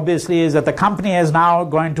have obviously is that the company is now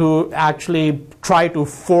going to actually try to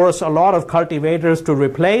force a lot of cultivators to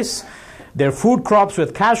replace their food crops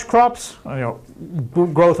with cash crops, you know,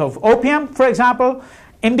 growth of opium, for example,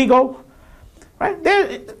 indigo,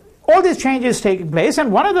 right? All these changes taking place,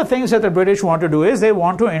 and one of the things that the British want to do is they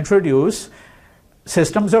want to introduce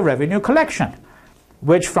systems of revenue collection,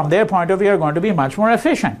 which from their point of view are going to be much more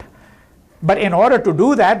efficient. But in order to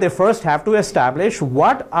do that, they first have to establish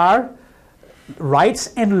what are rights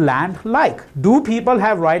in land like. Do people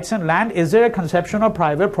have rights in land? Is there a conception of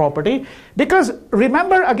private property? Because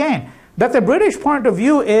remember again, that the British point of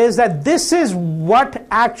view is that this is what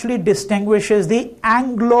actually distinguishes the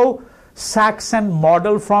Anglo-Saxon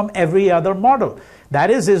model from every other model.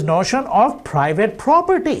 That is his notion of private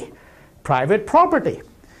property. Private property.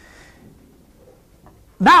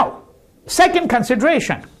 Now, second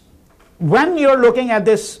consideration, when you're looking at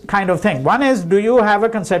this kind of thing, one is, do you have a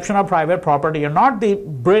conception of private property or not? The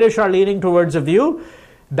British are leaning towards a view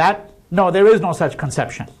that, no, there is no such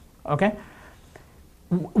conception. Okay?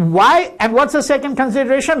 Why? And what's the second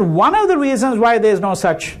consideration? One of the reasons why there's no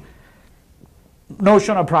such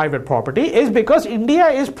notion of private property is because India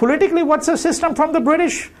is politically, what's the system from the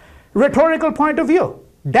British rhetorical point of view?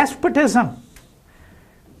 Despotism.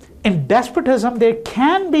 In despotism, there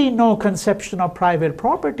can be no conception of private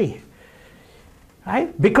property.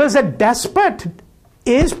 Right? Because a despot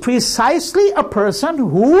is precisely a person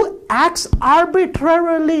who acts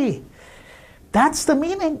arbitrarily. That's the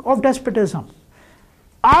meaning of despotism.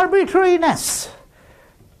 Arbitrariness.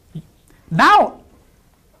 Now,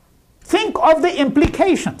 think of the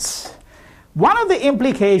implications. One of the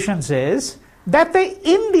implications is that the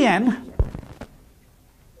Indian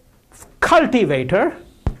cultivator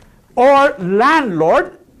or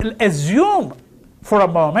landlord, assume for a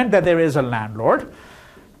moment that there is a landlord.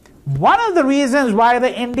 One of the reasons why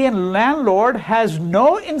the Indian landlord has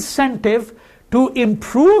no incentive to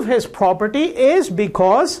improve his property is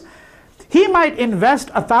because he might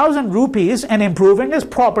invest 1,000 rupees in improving his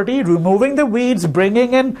property, removing the weeds,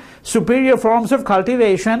 bringing in superior forms of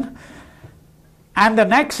cultivation, and the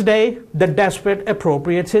next day the despot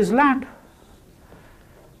appropriates his land.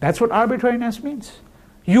 That's what arbitrariness means.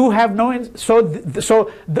 You have no, so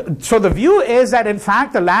the view is that in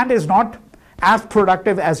fact the land is not as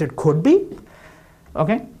productive as it could be.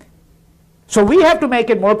 Okay? So we have to make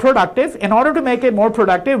it more productive. In order to make it more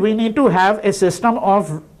productive, we need to have a system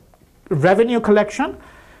of revenue collection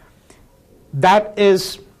that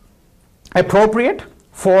is appropriate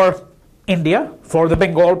for India, for the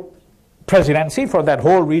Bengal presidency, for that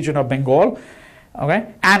whole region of Bengal,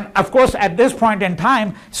 Okay, and of course at this point in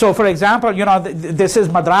time, so for example, you know, this is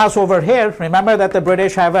Madras over here. Remember that the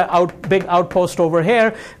British have a big outpost over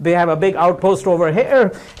here. They have a big outpost over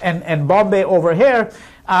here, and Bombay over here.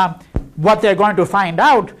 What they're going to find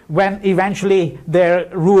out when eventually their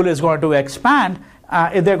rule is going to expand,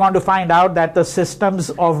 they're going to find out that the systems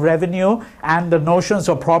of revenue and the notions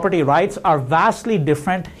of property rights are vastly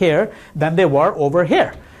different here than they were over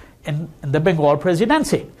here in the Bengal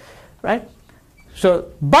presidency, right?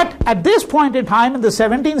 So, but at this point in time in the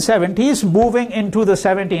 1770s, moving into the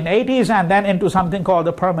 1780s and then into something called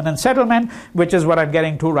the permanent settlement, which is what I'm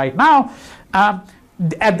getting to right now,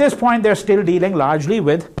 at this point they're still dealing largely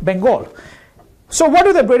with Bengal. So what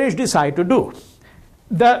do the British decide to do?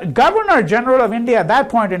 The Governor General of India at that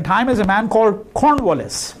point in time is a man called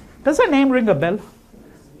Cornwallis. Does that name ring a bell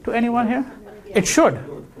to anyone here? It should.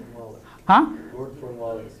 Huh?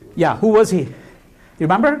 Yeah, who was he? You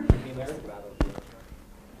remember?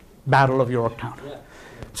 Battle of Yorktown.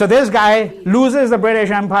 So this guy loses the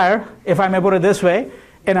British Empire, if I may put it this way,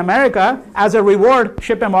 in America. As a reward,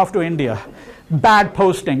 ship him off to India. Bad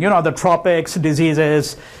posting, you know, the tropics,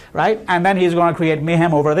 diseases, right? And then he's going to create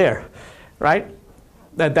mayhem over there, right?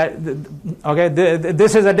 Okay,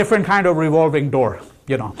 this is a different kind of revolving door,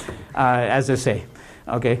 you know, as they say.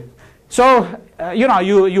 Okay, so you know,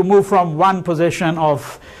 you move from one position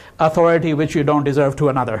of authority which you don't deserve to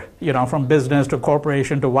another, you know, from business to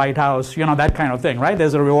corporation to White House, you know, that kind of thing, right?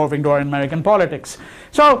 There's a revolving door in American politics.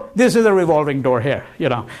 So this is a revolving door here, you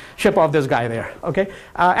know, ship off this guy there, okay?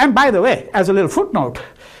 And by the way, as a little footnote,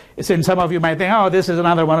 since some of you might think, oh, this is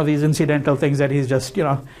another one of these incidental things that he's just, you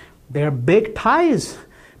know, there are big ties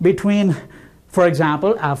between, for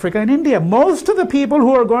example, Africa and India. Most of the people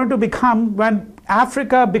who are going to become, when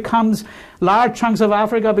Africa becomes, large chunks of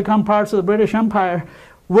Africa become parts of the British Empire,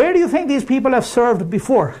 where do you think these people have served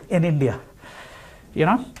before in India? You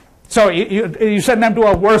know? So you send them to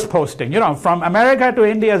a worse posting. You know, from America to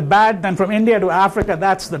India is bad, then from India to Africa,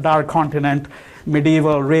 that's the dark continent,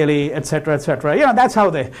 medieval, really, etc., etc. You know, that's how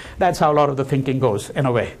a lot of the thinking goes, in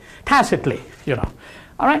a way, tacitly, you know.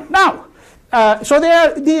 All right, now, so there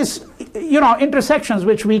are these, you know, intersections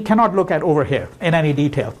which we cannot look at over here in any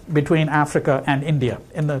detail between Africa and India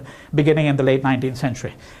in the beginning and the late 19th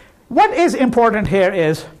century. What is important here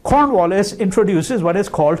is Cornwallis introduces what is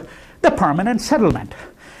called the permanent settlement.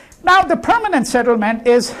 Now, the permanent settlement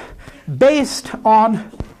is based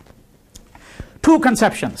on two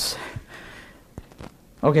conceptions.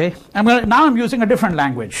 Okay, now I'm using a different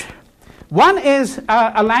language. One is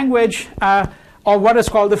a language of what is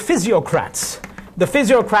called the physiocrats. The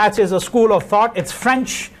physiocrats is a school of thought. It's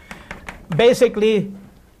French. Basically,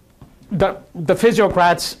 the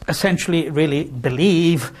physiocrats essentially really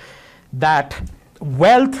believe that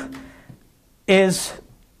wealth is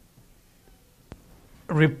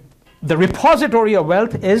the repository of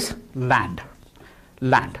wealth is land.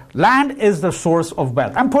 Land is the source of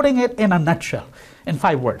wealth. I'm putting it in a nutshell, in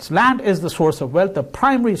 5 words. Land is the source of wealth, the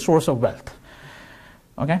primary source of wealth.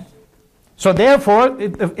 Okay? So therefore,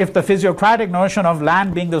 if the physiocratic notion of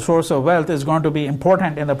land being the source of wealth is going to be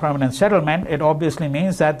important in the permanent settlement, it obviously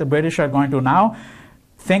means that the British are going to now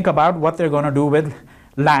think about what they're going to do with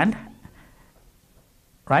land,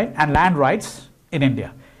 right, and land rights in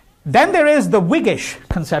India. Then there is the Whiggish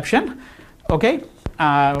conception, okay?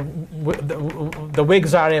 The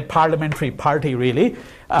Whigs are a parliamentary party, really.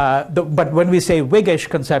 But when we say Whiggish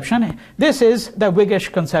conception, the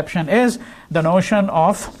Whiggish conception is the notion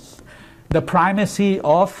of the primacy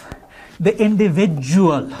of the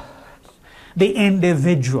individual. The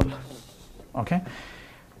individual, okay?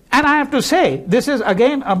 And I have to say, this is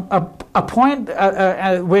again a point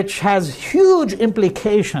which has huge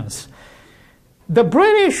implications. The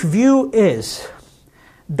British view is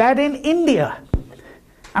that in India,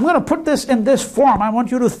 I'm going to put this in this form. I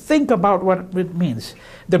want you to think about what it means.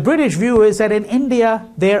 The British view is that in India,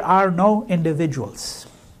 there are no individuals.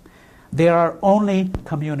 There are only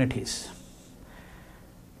communities.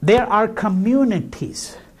 There are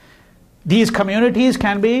communities. These communities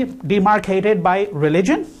can be demarcated by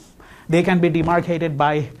religion. They can be demarcated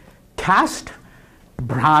by caste,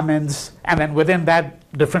 Brahmins, and then within that,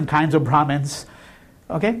 different kinds of Brahmins.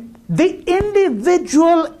 Okay? The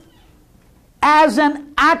individual as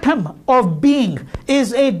an atom of being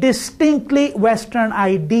is a distinctly Western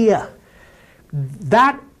idea.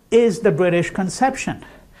 That is the British conception.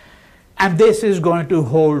 And this is going to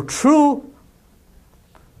hold true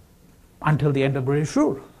until the end of British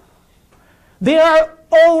rule. There are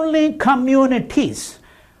only communities.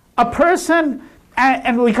 A person,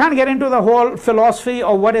 and we can't get into the whole philosophy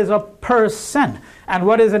of what is a person and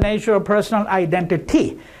what is the nature of personal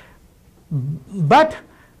identity. But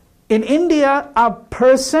in India, a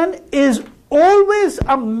person is always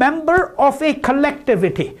a member of a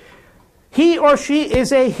collectivity. He or she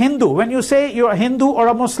is a Hindu. When you say you're a Hindu or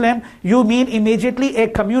a Muslim, you mean immediately a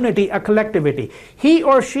community, a collectivity. He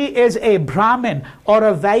or she is a Brahmin or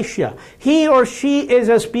a Vaishya. He or she is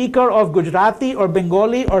a speaker of Gujarati or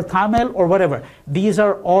Bengali or Tamil or whatever. These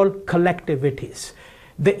are all collectivities.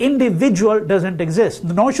 The individual doesn't exist.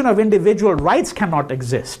 The notion of individual rights cannot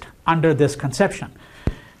exist under this conception.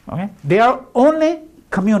 Okay? They are only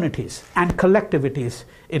communities and collectivities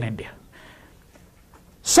in India.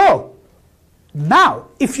 So, now,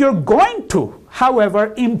 if you're going to,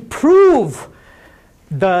 however, improve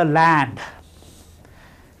the land,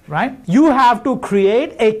 right, you have to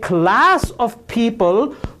create a class of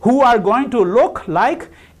people who are going to look like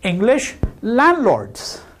English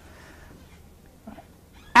landlords.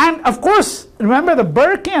 And of course, remember the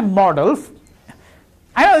Burkean model.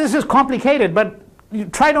 I know this is complicated, but you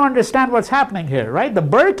try to understand what's happening here, right? The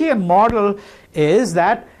Burkean model is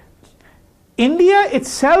that India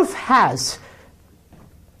itself has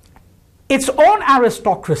its own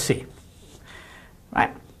aristocracy,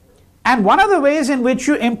 right? And one of the ways in which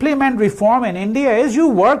you implement reform in India is you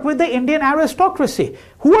work with the Indian aristocracy.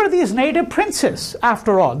 Who are these native princes,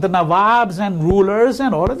 after all? The Nawabs and rulers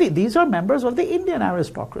and all of these are members of the Indian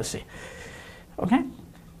aristocracy. Okay?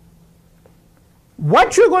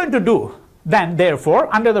 What you're going to do then, therefore,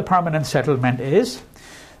 under the permanent settlement is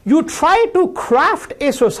you try to craft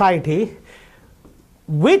a society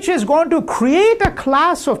which is going to create a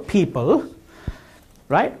class of people,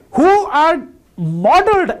 right, who are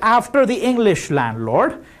modeled after the English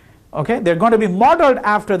landlord. Okay, they're going to be modeled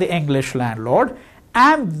after the English landlord,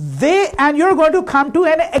 and you're going to come to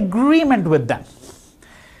an agreement with them.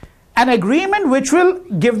 An agreement which will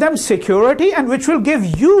give them security and which will give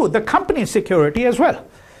you, the company, security as well.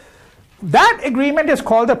 That agreement is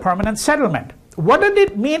called the permanent settlement. What did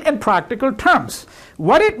it mean in practical terms?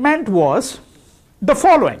 What it meant was the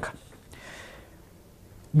following.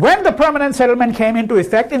 When the permanent settlement came into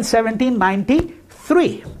effect in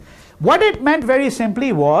 1793, what it meant very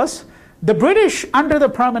simply was the British, under the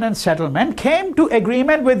permanent settlement, came to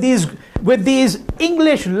agreement with these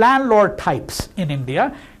English landlord types in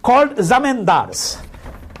India called zamindars.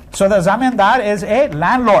 So the zamindar is a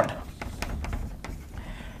landlord.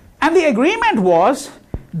 And the agreement was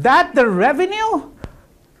that the revenue,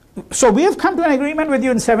 so we have come to an agreement with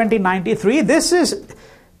you in 1793. This is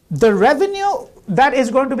the revenue that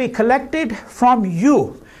is going to be collected from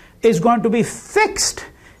you is going to be fixed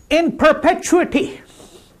in perpetuity.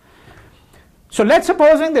 So let's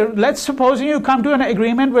suppose you come to an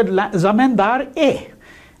agreement with Zamindar A,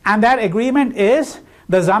 and that agreement is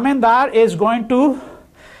the Zamindar is going to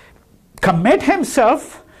commit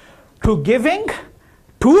himself to giving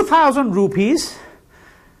 2,000 rupees,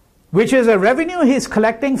 which is a revenue he's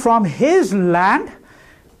collecting from his land,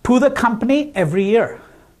 to the company every year.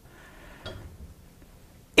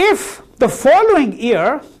 If the following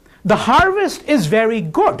year the harvest is very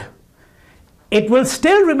good, it will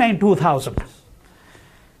still remain 2,000.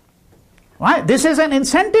 Right? This is an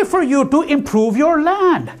incentive for you to improve your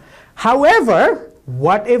land. However,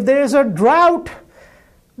 what if there is a drought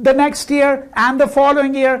the next year and the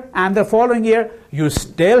following year and the following year? You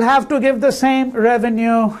still have to give the same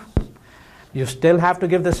revenue. You still have to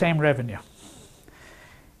give the same revenue.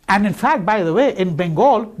 And in fact, by the way, in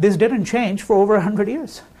Bengal, this didn't change for over 100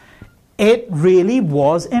 years. It really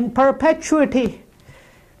was in perpetuity.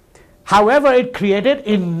 However, it created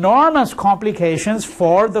enormous complications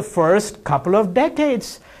for the first couple of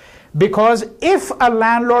decades. Because if a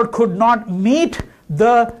landlord could not meet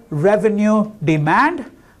the revenue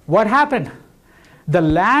demand, what happened? The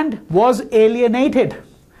land was alienated.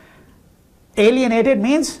 Alienated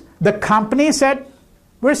means the company said,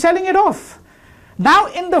 we're selling it off. Now,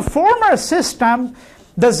 in the former system,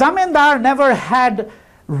 the zamindar never had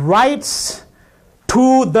rights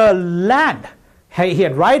to the land. He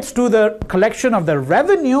had rights to the collection of the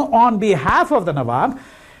revenue on behalf of the Nawab,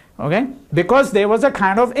 okay, because there was a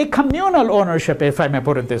kind of a communal ownership, if I may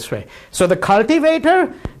put it this way. So the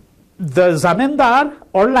cultivator, the zamindar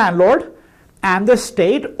or landlord, and the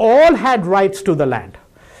state all had rights to the land.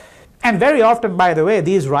 And very often, by the way,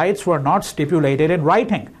 these rights were not stipulated in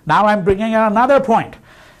writing. Now I'm bringing in another point.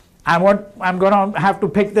 I'm going to have to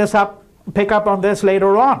pick up on this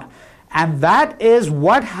later on. And that is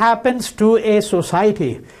what happens to a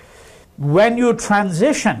society when you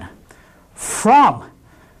transition from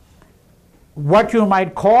what you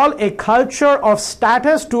might call a culture of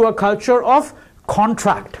status to a culture of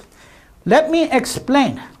contract. Let me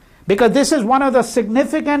explain Because this is one of the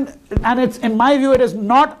significant, and it's, in my view, it is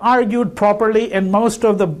not argued properly in most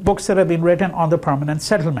of the books that have been written on the permanent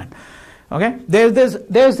settlement. Okay? There's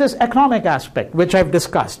this economic aspect, which I've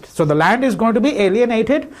discussed. So the land is going to be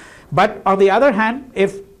alienated, but on the other hand,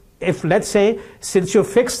 if let's say, since you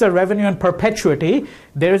fix the revenue in perpetuity,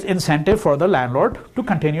 there's incentive for the landlord to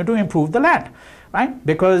continue to improve the land, right?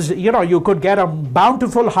 Because, you know, you could get a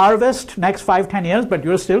bountiful harvest next 5-10 years, but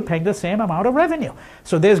you're still paying the same amount of revenue.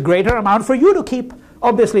 So there's greater amount for you to keep.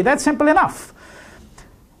 Obviously, that's simple enough.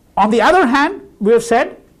 On the other hand, we've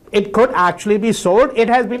said it could actually be sold. It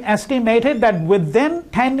has been estimated that within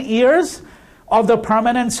 10 years of the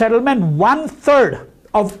permanent settlement, 1/3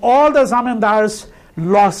 of all the zamindars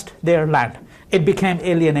lost their land. It became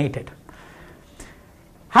alienated.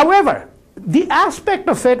 However, the aspect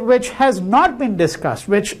of it which has not been discussed,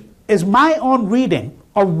 which is my own reading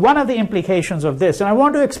of one of the implications of this, and I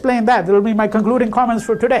want to explain that. That will be my concluding comments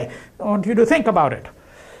for today. I want you to think about it.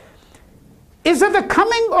 Is that the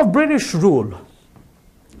coming of British rule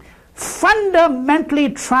fundamentally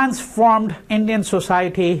transformed Indian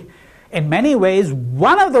society in many ways.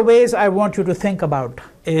 One of the ways I want you to think about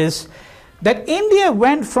is that India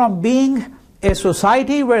went from being a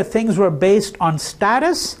society where things were based on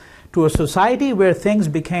status to a society where things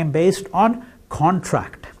became based on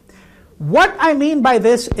contract. What I mean by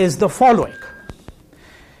this is the following.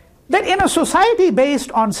 That in a society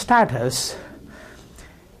based on status,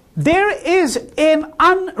 there is an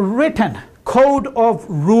unwritten code of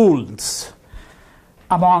rules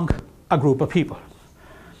among a group of people.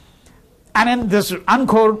 And in this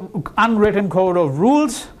unwritten code of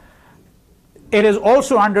rules, it is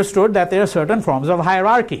also understood that there are certain forms of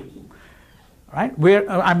hierarchy. Right?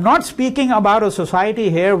 I'm not speaking about a society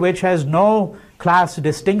here which has no class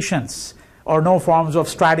distinctions or no forms of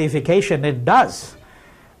stratification. It does.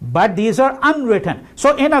 But these are unwritten.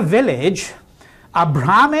 So in a village, a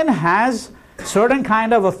Brahmin has certain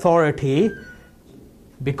kind of authority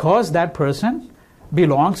because that person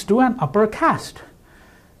belongs to an upper caste.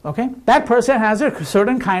 Okay? That person has a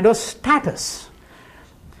certain kind of status.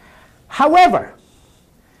 However,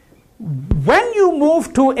 when you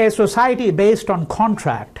move to a society based on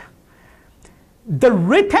contract, the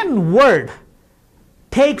written word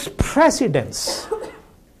takes precedence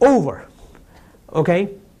over. Okay?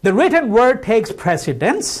 The written word takes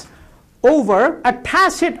precedence over a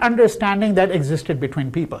tacit understanding that existed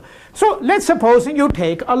between people. So let's suppose you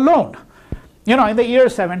take a loan, you know, in the year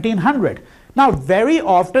 1700. Now, very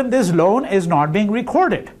often this loan is not being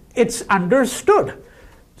recorded. It's understood.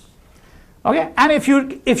 Okay, and if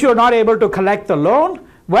you're not able to collect the loan,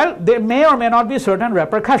 well, there may or may not be certain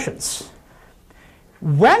repercussions.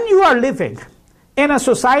 When you are living in a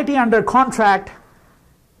society under contract,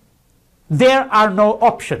 there are no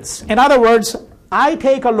options. In other words, I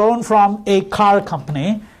take a loan from a car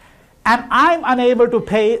company and I'm unable to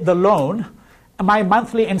pay the loan, my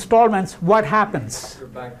monthly installments, what happens? You're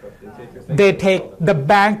bankrupt. The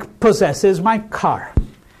bank possesses my car.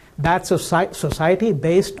 That's a society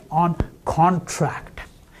based on contract.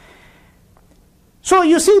 So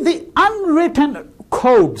you see, the unwritten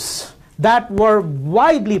codes that were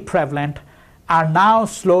widely prevalent are now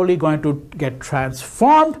slowly going to get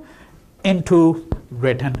transformed into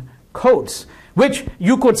written codes, which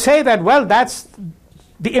you could say that, well, that's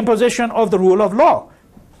the imposition of the rule of law.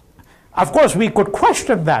 Of course, we could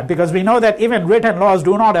question that because we know that even written laws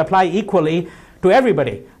do not apply equally to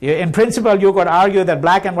everybody. In principle, you could argue that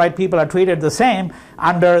black and white people are treated the same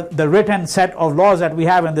under the written set of laws that we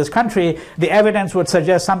have in this country. The evidence would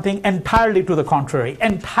suggest something entirely to the contrary,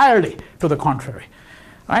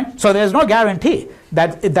 Right? So there's no guarantee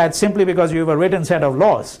that simply because you have a written set of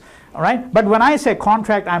laws. All right? But when I say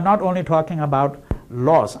contract, I'm not only talking about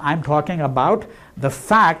laws. I'm talking about the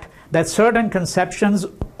fact that certain conceptions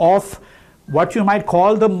of what you might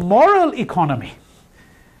call the moral economy,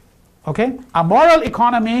 okay, a moral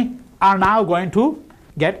economy, are now going to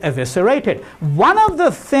get eviscerated. One of the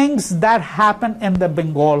things that happened in the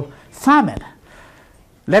Bengal famine,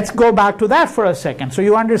 let's go back to that for a second so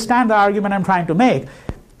you understand the argument I'm trying to make,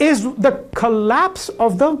 is the collapse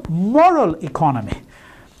of the moral economy.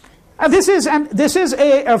 This is an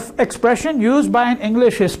expression used by an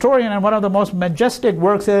English historian and one of the most majestic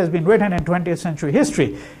works that has been written in 20th century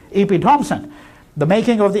history, E.P. Thompson, The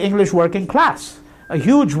Making of the English Working Class, a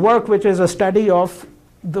huge work which is a study of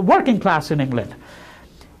the working class in England.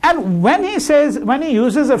 And when he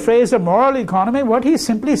uses the phrase the moral economy, what he's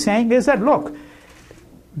simply saying is that, look,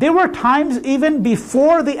 there were times even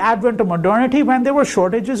before the advent of modernity when there were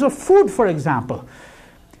shortages of food, for example.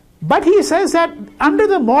 But he says that under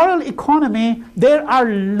the moral economy, there are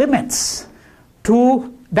limits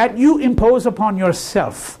to that you impose upon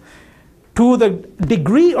yourself to the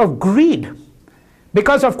degree of greed.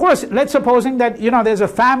 Because of course, let's supposing that there's a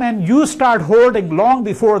famine, you start hoarding long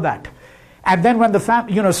before that. And then when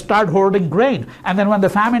the start hoarding grain. And then when the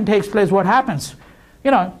famine takes place, what happens?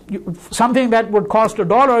 Something that would cost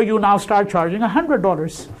 $1, you now start charging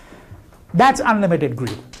 $100. That's unlimited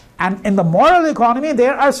greed. And in the moral economy,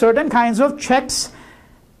 there are certain kinds of checks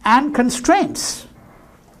and constraints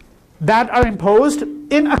that are imposed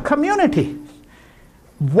in a community.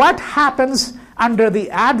 What happens under the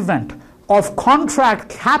advent of contract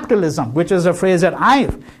capitalism, which is a phrase that I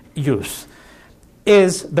use,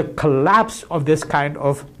 is the collapse of this kind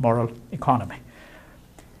of moral economy.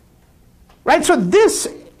 Right? So this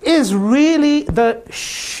is really the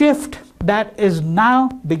shift that is now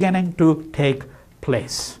beginning to take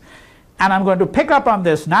place. And I'm going to pick up on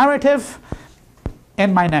this narrative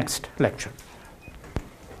in my next lecture.